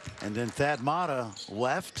 and then Thad Matta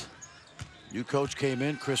left, New coach came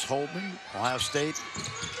in, Chris Holtman. Ohio State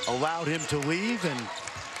allowed him to leave, and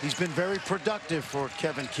he's been very productive for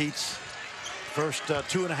Kevin Keats. First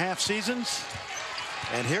 2.5 seasons.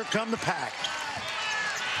 And here come the Pack.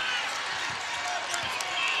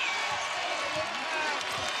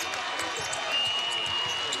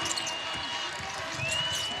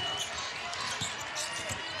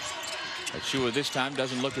 Achua this time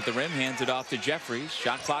doesn't look at the rim, hands it off to Jeffries.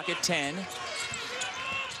 Shot clock at 10.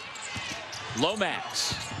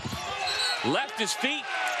 Lomax left his feet,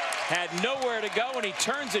 had nowhere to go, and he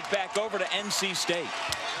turns it back over to NC State.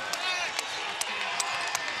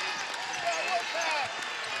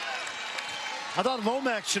 I thought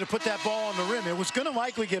Lomax should have put that ball on the rim. It was going to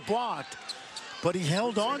likely get blocked, but he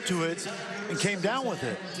held on to it and came down with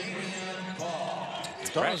it.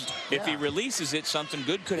 Right. If he releases it, something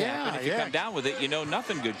good could happen. If you come down with it, you know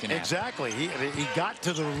nothing good can happen. Exactly. He got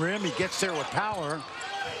to the rim. He gets there with power.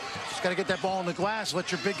 Just got to get that ball in the glass.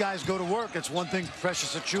 Let your big guys go to work. It's one thing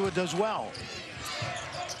Precious Achua does well.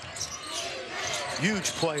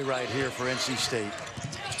 Huge play right here for NC State.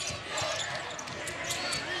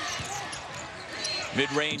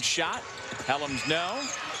 Mid-range shot. Helms no.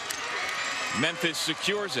 Memphis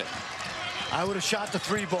secures it. I would have shot the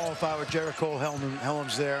 3 ball if I were Jericho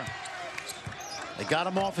Helms there. They got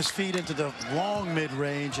him off his feet into the long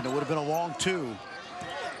mid-range, and it would have been a long 2.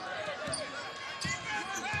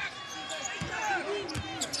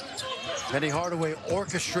 Penny Hardaway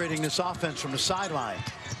orchestrating this offense from the sideline.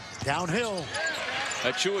 Downhill.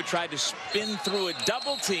 Achua tried to spin through a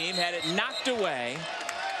double team, had it knocked away.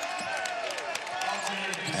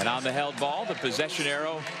 And on the held ball, the possession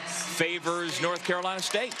arrow favors North Carolina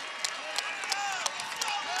State.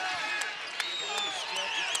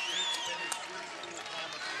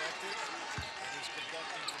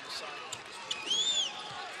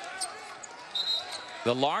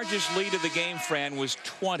 The largest lead of the game, Fran, was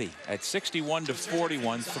 20 at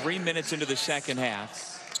 61-41, 3 minutes into the second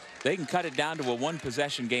half. They can cut it down to a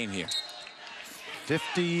 1-possession game here.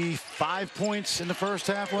 55 points in the first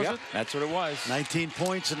half, was it? That's what it was. 19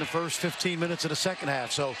 points in the first 15 minutes of the second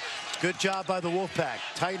half. So good job by the Wolfpack,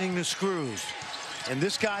 tightening the screws. And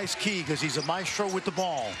this guy's key because he's a maestro with the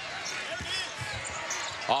ball.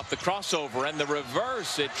 Off the crossover and the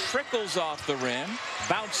reverse, it trickles off the rim,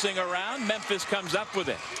 bouncing around. Memphis comes up with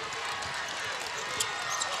it.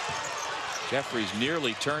 Jeffries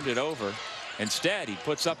nearly turned it over. Instead, he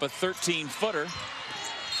puts up a 13-footer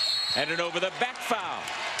and an over the back foul.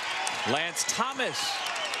 Lance Thomas,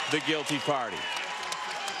 the guilty party.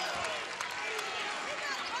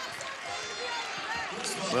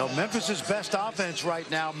 Well, Memphis's best offense right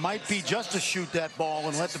now might be just to shoot that ball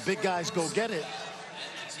and let the big guys go get it.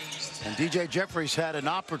 And DJ Jeffries had an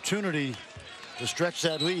opportunity to stretch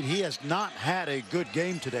that lead. He has not had a good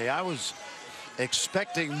game today. I was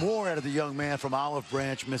expecting more out of the young man from Olive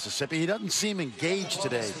Branch, Mississippi. He doesn't seem engaged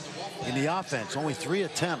today in the offense. Only 3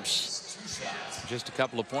 attempts. Just a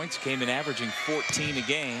couple of points. Came in averaging 14 a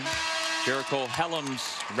game. Jericho Helms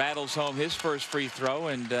rattles home his first free throw,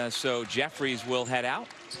 and so Jeffries will head out.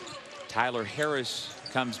 Tyler Harris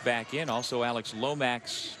comes back in. Also, Alex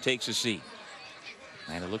Lomax takes a seat.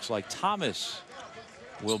 And it looks like Thomas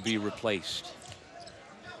will be replaced.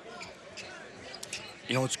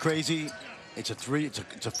 You know, it's crazy. It's a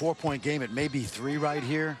 4-point game. It may be 3 right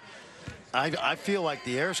here. I feel like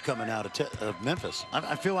the air's coming out of Memphis.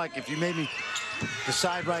 I feel like if you made me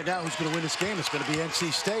decide right now who's going to win this game, it's going to be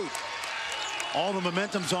NC State. All the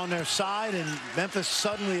momentum's on their side, and Memphis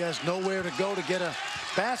suddenly has nowhere to go to get a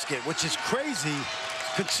basket, which is crazy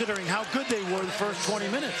considering how good they were the first 20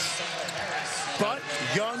 minutes. But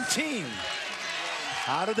young team.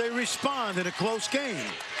 How do they respond in a close game?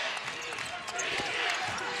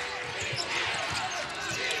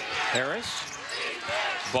 Harris.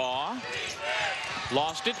 Baugh.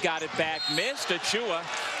 Lost it. Got it back. Missed. Achua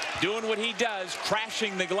doing what he does.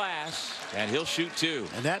 Crashing the glass. And he'll shoot 2.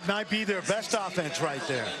 And that might be their best offense right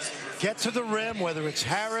there. Get to the rim, whether it's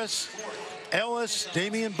Harris, Ellis,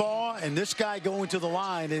 Damian Baugh, and this guy going to the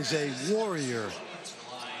line is a warrior.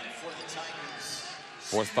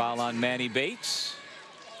 4th foul on Manny Bates.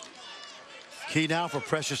 Key now for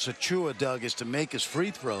Precious Achua, Doug, is to make his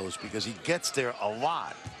free throws because he gets there a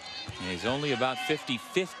lot. And he's only about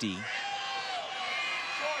 50-50.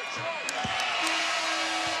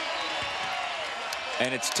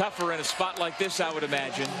 And it's tougher in a spot like this, I would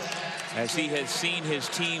imagine, as he has seen his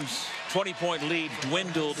team's 20-point lead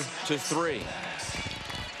dwindled to 3.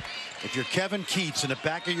 If you're Kevin Keats, in the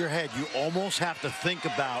back of your head, you almost have to think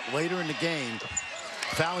about later in the game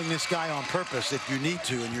fouling this guy on purpose if you need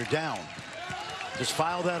to and you're down. Just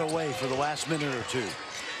file that away for the last minute or 2.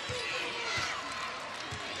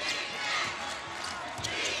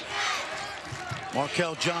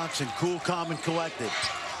 Markel Johnson, cool, calm, and collected.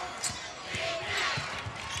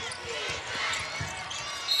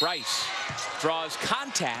 Bryce draws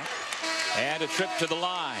contact and a trip to the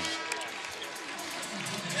line.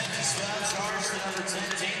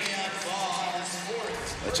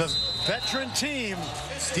 It's a veteran team.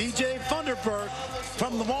 DJ Funderburk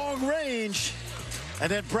from the long range, and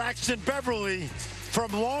then Braxton Beverly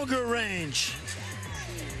from longer range.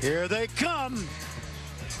 Here they come.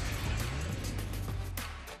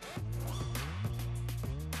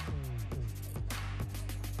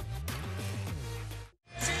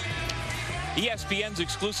 ESPN's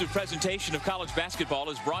exclusive presentation of college basketball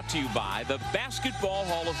is brought to you by the Basketball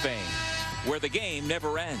Hall of Fame, where the game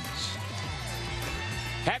never ends.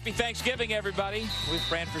 Happy Thanksgiving, everybody. With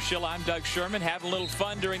Fran Fraschilla, I'm Doug Sherman, having a little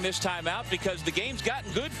fun during this timeout because the game's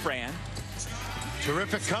gotten good, Fran.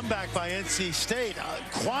 Terrific comeback by NC State.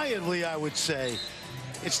 Quietly, I would say.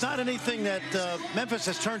 It's not anything that Memphis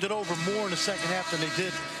has turned it over more in the second half than they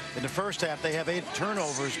did in the first half. They have 8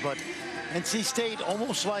 turnovers, but NC State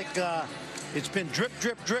almost like it's been drip,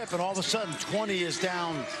 drip, drip, and all of a sudden 20 is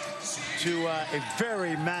down to a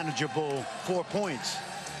very manageable 4 points.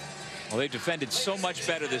 Well, they defended so much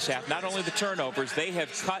better this half. Not only the turnovers, they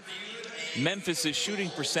have cut Memphis's shooting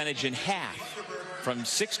percentage in half, from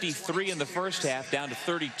 63 in the first half down to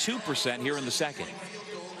 32% here in the second.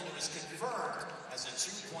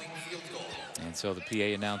 And so the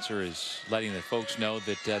PA announcer is letting the folks know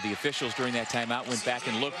that the officials during that timeout went back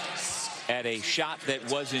and looked at a shot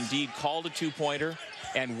that was indeed called a 2-pointer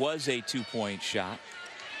and was a 2-point shot.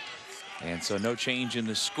 And so no change in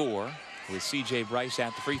the score, with C.J. Bryce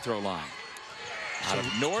at the free throw line. Out of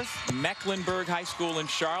North Mecklenburg High School in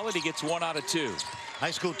Charlotte, he gets 1 out of 2.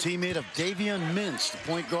 High school teammate of Davion Mintz, the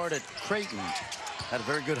point guard at Creighton. Had a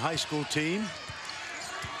very good high school team.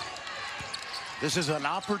 This is an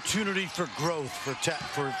opportunity for growth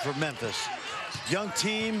for Memphis. Young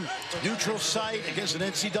team, neutral site against an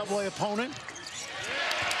NCAA opponent.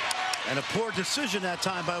 And a poor decision that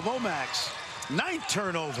time by Lomax. 9th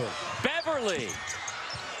turnover. Beverly.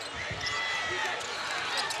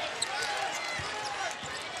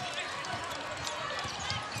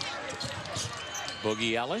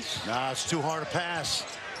 Boogie Ellis. Nah, it's too hard to pass.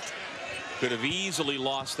 Could have easily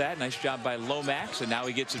lost that. Nice job by Lomax, and now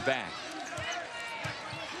he gets it back.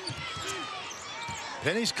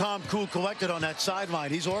 Penny's calm, cool, collected on that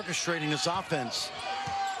sideline. He's orchestrating this offense.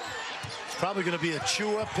 It's probably going to be a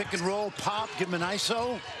Chua, pick and roll, pop, give him an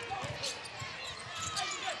ISO.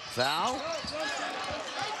 Foul.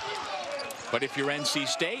 But if you're NC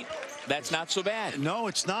State, that's not so bad. No,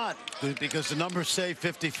 it's not, because the numbers say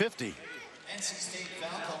 50-50.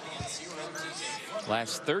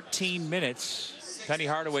 Last 13 minutes, Penny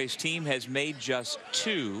Hardaway's team has made just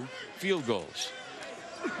 2 field goals.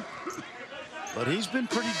 But he's been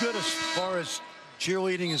pretty good as far as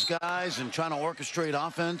cheerleading his guys and trying to orchestrate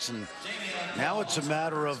offense. And now it's a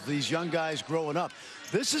matter of these young guys growing up.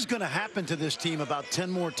 This is going to happen to this team about 10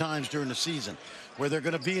 more times during the season, where they're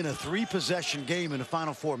going to be in a 3-possession game in the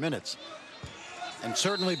final 4 minutes. And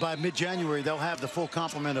certainly by mid-January, they'll have the full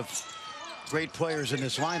complement of great players in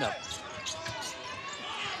this lineup.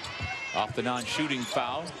 Off the non-shooting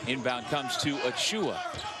foul, inbound comes to Achua.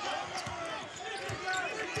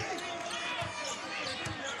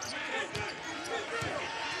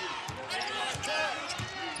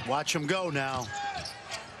 Watch him go now.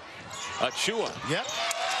 Achua. Yep.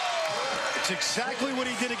 It's exactly what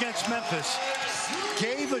he did against Memphis.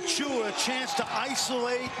 Gave Achua a chance to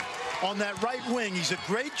isolate on that right wing. He's a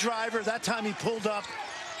great driver. That time he pulled up,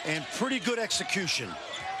 and pretty good execution.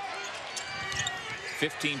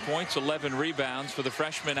 15 points, 11 rebounds for the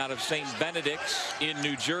freshman out of St. Benedict's in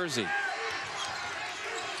New Jersey.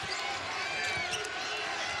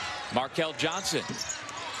 Markel Johnson.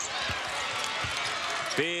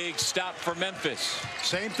 Big stop for Memphis.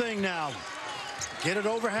 Same thing now. Get it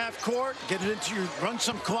over half court, get it into your, run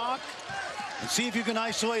some clock, and see if you can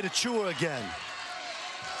isolate Achua again.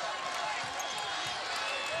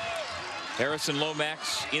 Harrison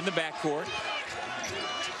Lomax in the backcourt.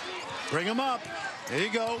 Bring him up. There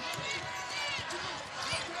you go.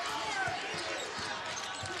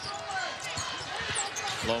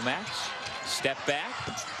 Lomax, step back.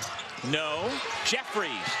 No.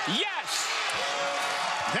 Jeffries. Yes!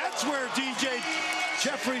 That's where DJ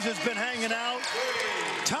Jeffries has been hanging out.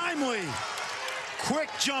 Timely. Quick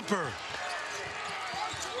jumper.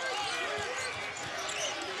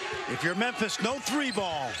 If you're Memphis, no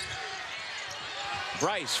 3-ball.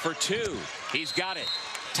 Bryce for 2. He's got it.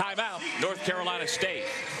 Timeout, North Carolina State.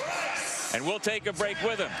 And we'll take a break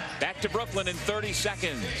with him. Back to Brooklyn in 30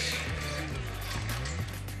 seconds.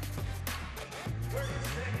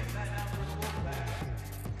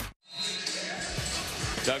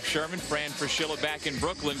 Doug Sherman, Fran Fraschilla back in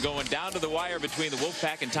Brooklyn, going down to the wire between the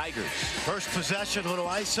Wolfpack and Tigers. First possession, little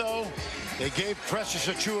ISO. They gave Precious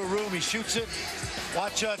Achiuwa room. He shoots it.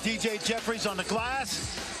 Watch DJ Jeffries on the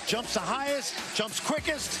glass. Jumps the highest, jumps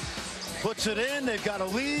quickest, puts it in. They've got a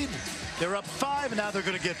lead. They're up 5, and now they're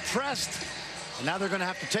going to get pressed. And now they're going to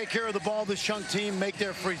have to take care of the ball, this young team, make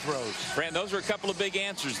their free throws. Fran, those are a couple of big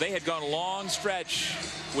answers. They had gone a long stretch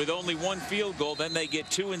with only 1 field goal. Then they get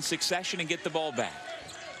 2 in succession and get the ball back.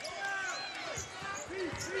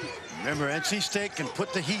 Remember, NC State can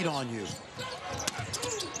put the heat on you.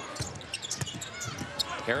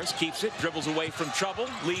 Harris keeps it, dribbles away from trouble,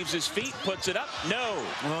 leaves his feet, puts it up. No.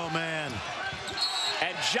 Oh, man.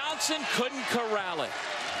 And Johnson couldn't corral it.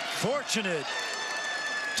 Fortunate.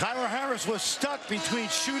 Tyler Harris was stuck between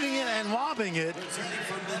shooting it and lobbing it.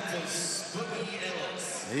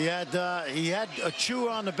 He had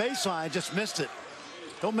Achiuwa on the baseline, just missed it.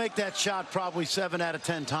 Don't make that shot probably 7 out of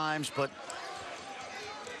 10 times, but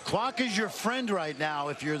clock is your friend right now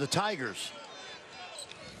if you're the Tigers.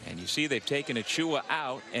 And you see they've taken Achiuwa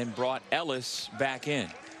out and brought Ellis back in.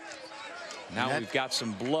 Now we've got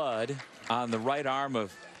some blood on the right arm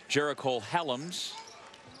of Jericho Helms.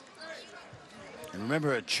 And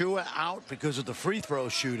remember, Achiuwa out because of the free throw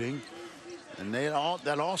shooting. And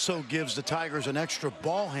that also gives the Tigers an extra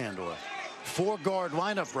ball handler. 4-guard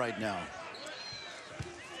lineup right now.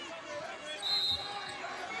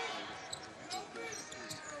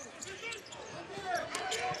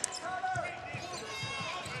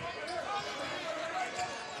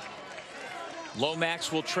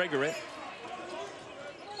 Lomax will trigger it.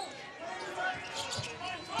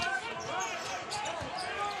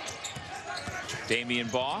 Damian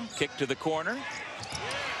Baugh, kick to the corner.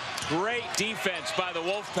 Great defense by the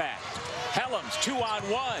Wolfpack. Helms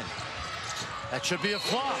 2-on-1. That should be a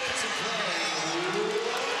flop.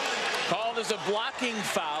 Called as a blocking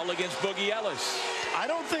foul against Boogie Ellis. I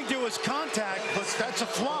don't think there was contact, but that's a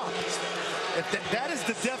flop. That is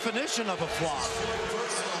the definition of a flop.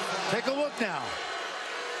 Take a look now.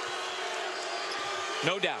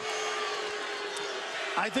 No doubt.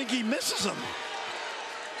 I think he misses him.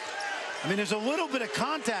 I mean, there's a little bit of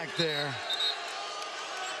contact there.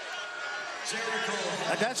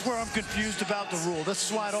 That's where I'm confused about the rule. This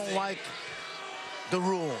is why I don't like the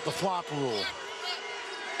rule, the flop rule.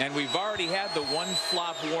 And we've already had the 1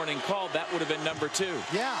 flop warning called. That would have been number 2.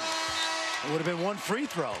 Yeah, it would have been 1 free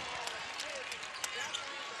throw.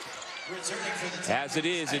 As it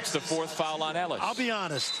is, it's the 4th foul on Ellis. I'll be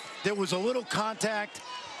honest, there was a little contact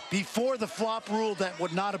before the flop rule that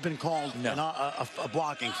would not have been called a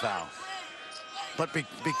blocking foul. But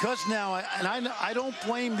because now, I don't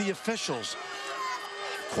blame the officials.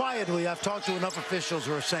 Quietly, I've talked to enough officials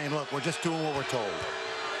who are saying, look, we're just doing what we're told.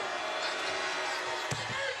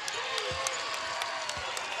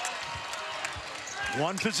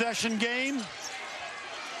 One possession game.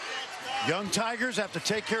 Young Tigers have to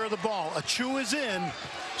take care of the ball. Achiuwa is in,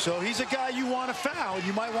 so he's a guy you want to foul.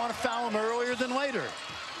 You might want to foul him earlier than later.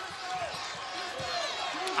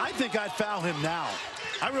 I think I'd foul him now.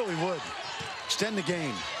 I really would. Extend the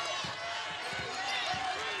game.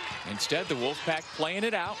 Instead, the Wolfpack playing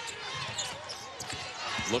it out.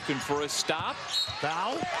 Looking for a stop.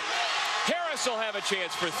 Foul. Harris will have a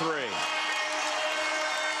chance for 3.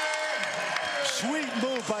 Sweet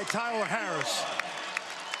move by Tyler Harris.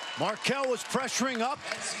 Markell was pressuring up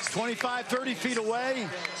 25, 30 feet away.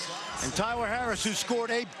 And Tyler Harris, who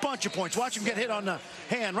scored a bunch of points. Watch him get hit on the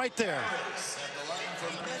hand right there.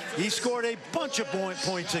 He scored a bunch of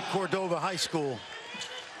points at Cordova High School.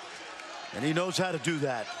 And he knows how to do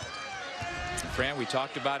that. Fran, we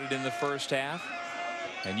talked about it in the first half.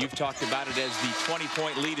 And you've talked about it as the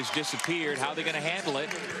 20-point lead has disappeared. How are they going to handle it?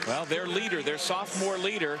 Well, their leader, their sophomore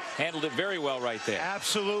leader, handled it very well right there.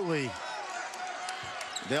 Absolutely.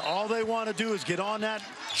 All they want to do is get on that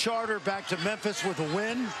charter back to Memphis with a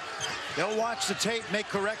win. They'll watch the tape, make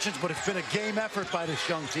corrections, but it's been a game effort by this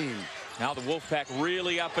young team. Now the Wolfpack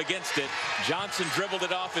really up against it. Johnson dribbled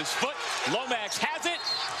it off his foot. Lomax has it.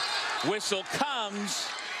 Whistle comes.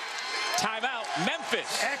 Timeout,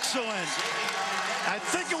 Memphis. Excellent. I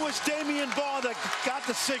think it was Damian Baugh that got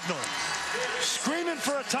the signal. Screaming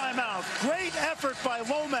for a timeout. Great effort by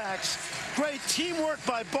Lomax. Great teamwork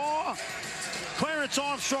by Baugh. Clarence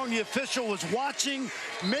Armstrong, the official, was watching,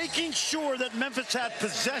 making sure that Memphis had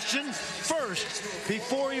possession first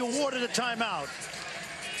before he awarded a timeout.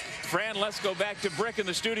 Fran, let's go back to Brick in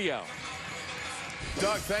the studio.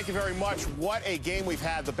 Doug, thank you very much. What a game we've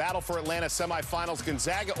had. The Battle for Atlanta semifinals.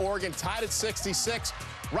 Gonzaga, Oregon tied at 66.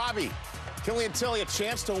 Robbie, Killian Tilly, a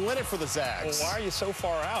chance to win it for the Zags. Well, why are you so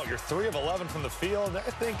far out? You're 3 of 11 from the field. I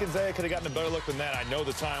think Gonzaga could have gotten a better look than that. I know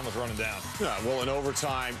the time was running down. Yeah, well, in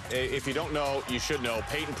overtime, if you don't know, you should know.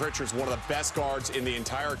 Peyton Pritchard's one of the best guards in the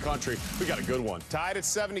entire country. We got a good one. Tied at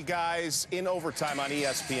 70 guys in overtime on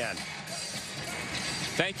ESPN.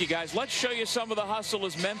 Thank you, guys. Let's show you some of the hustle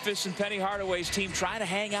as Memphis and Penny Hardaway's team try to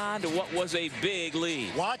hang on to what was a big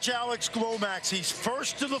lead. Watch Alex Glomax. He's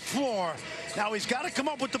first to the floor. Now he's got to come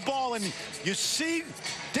up with the ball, and you see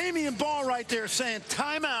Damian Ball right there saying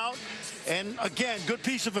timeout. And again, good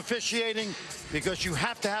piece of officiating because you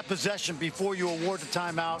have to have possession before you award the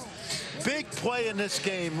timeout. Big play in this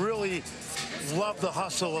game. Really love the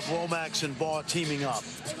hustle of Lomax and Ball teaming up.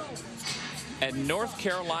 And North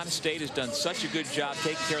Carolina State has done such a good job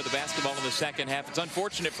taking care of the basketball in the second half. It's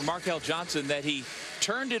unfortunate for Markel Johnson that he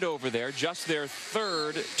turned it over there, just their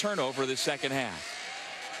 3rd turnover of the second half.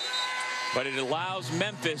 But it allows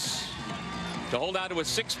Memphis to hold on to a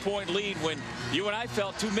 6-point lead when you and I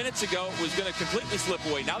felt 2 minutes ago it was going to completely slip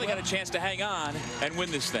away. Now they got a chance to hang on and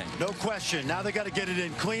win this thing. No question. Now they got to get it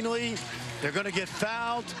in cleanly. They're going to get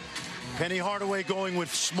fouled. Penny Hardaway going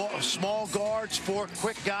with small guards, 4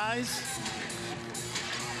 quick guys.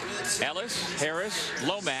 Ellis, Harris,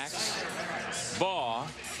 Lomax, Baugh,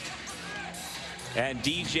 and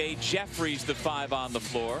DJ Jeffries, the 5 on the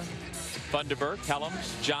floor. Funderburk,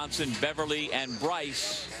 Helms, Johnson, Beverly, and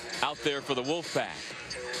Bryce out there for the Wolfpack.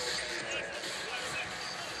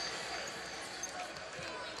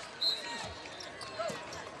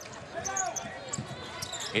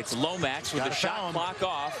 It's Lomax with the shot clock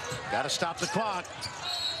off. Got to stop the clock.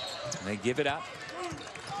 And they give it up,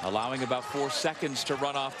 allowing about 4 seconds to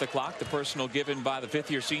run off the clock. The personal given by the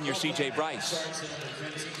 5th-year senior C.J. Bryce.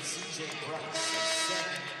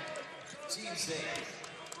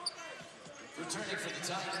 Returning for the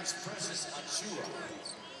Tigers, Precious Achua.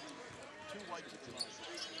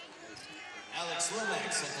 Alex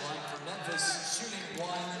Lomax at the line for Memphis, shooting 1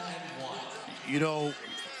 and 1. You know,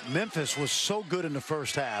 Memphis was so good in the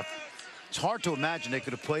first half. It's hard to imagine they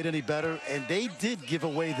could have played any better, and they did give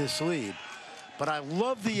away this lead. But I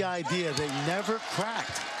love the idea they never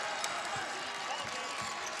cracked.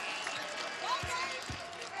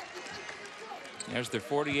 There's their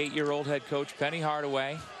 48-year-old head coach, Penny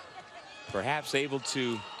Hardaway, perhaps able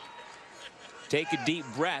to take a deep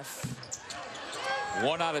breath.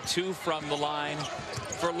 1 out of 2 from the line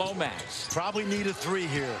for Lomax. Probably need a 3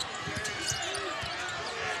 here.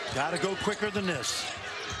 Got to go quicker than this.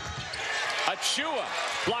 Achua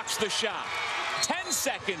blocks the shot. 10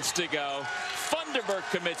 seconds to go. Funderburk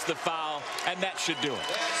commits the foul, and that should do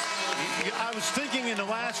it. I was thinking in the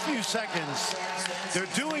last few seconds, they're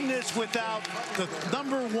doing this without the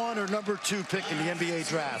 #1 or #2 pick in the NBA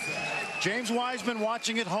draft. James Wiseman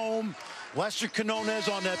watching at home. Lester Quinones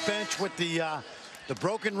on that bench with the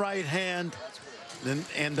broken right hand.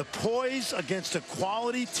 And the poise against a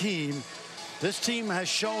quality team. This team has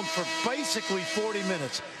shown for basically 40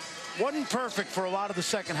 minutes. Wasn't perfect for a lot of the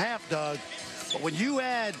second half, Doug. But when you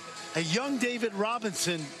add a young David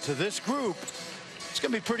Robinson to this group, it's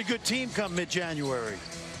going to be a pretty good team come mid-January.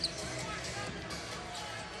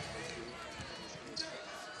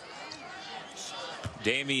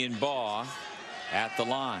 Damian Baugh at the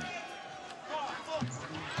line.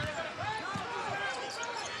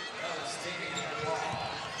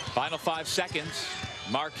 Final 5 seconds.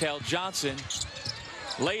 Markel Johnson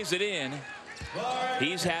lays it in.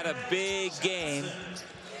 He's had a big game.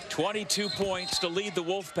 22 points to lead the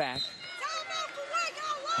Wolfpack.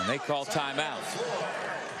 And they call timeout.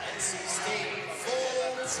 NC State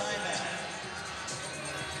full timeout.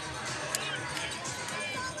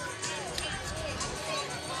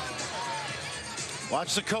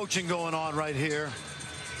 Watch the coaching going on right here.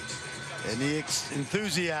 And the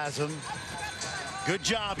enthusiasm. Good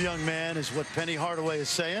job, young man, is what Penny Hardaway is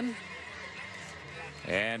saying.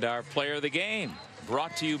 And our player of the game,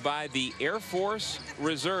 brought to you by the Air Force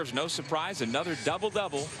Reserves. No surprise, another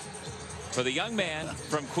double-double for the young man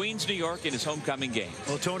from Queens, New York in his homecoming game.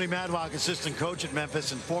 Well, Tony Madlock, assistant coach at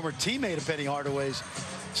Memphis and former teammate of Penny Hardaway's,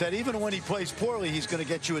 said even when he plays poorly, he's going to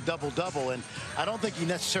get you a double-double. And I don't think he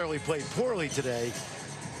necessarily played poorly today,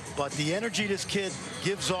 but the energy this kid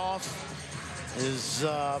gives off is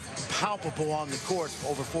palpable on the court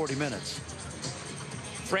over 40 minutes.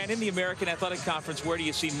 Fran, in the American Athletic Conference, where do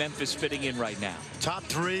you see Memphis fitting in right now? Top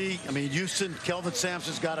 3. I mean, Houston, Kelvin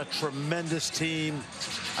Sampson's got a tremendous team.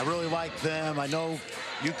 I really like them. I know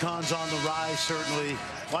UConn's on the rise, certainly.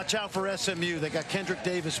 Watch out for SMU. They got Kendrick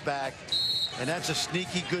Davis back, and that's a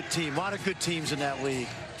sneaky good team. A lot of good teams in that league.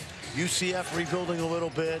 UCF rebuilding a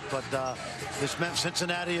little bit, but this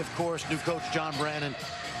Cincinnati, of course, new coach John Brannon.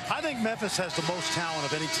 I think Memphis has the most talent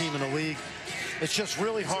of any team in the league. It's just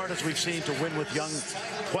really hard, as we've seen, to win with young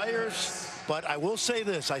players. But I will say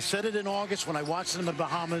this. I said it in August when I watched them in the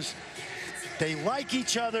Bahamas. They like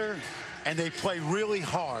each other, and they play really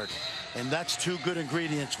hard. And that's two good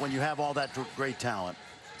ingredients when you have all that great talent.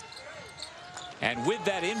 And with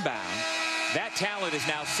that inbound, that talent is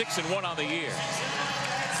now 6-1 on the year.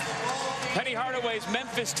 Penny Hardaway's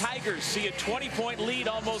Memphis Tigers see a 20-point lead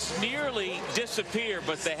almost nearly disappear,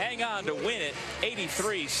 but they hang on to win it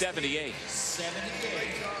 83-78.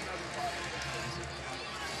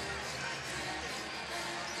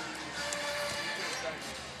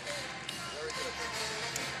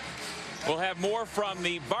 We'll have more from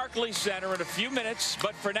the Barclays Center in a few minutes,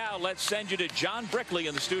 but for now, let's send you to John Brickley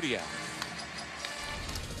in the studio.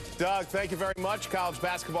 Doug, thank you very much. College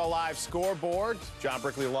Basketball Live scoreboard. John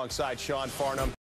Brickley alongside Sean Farnham.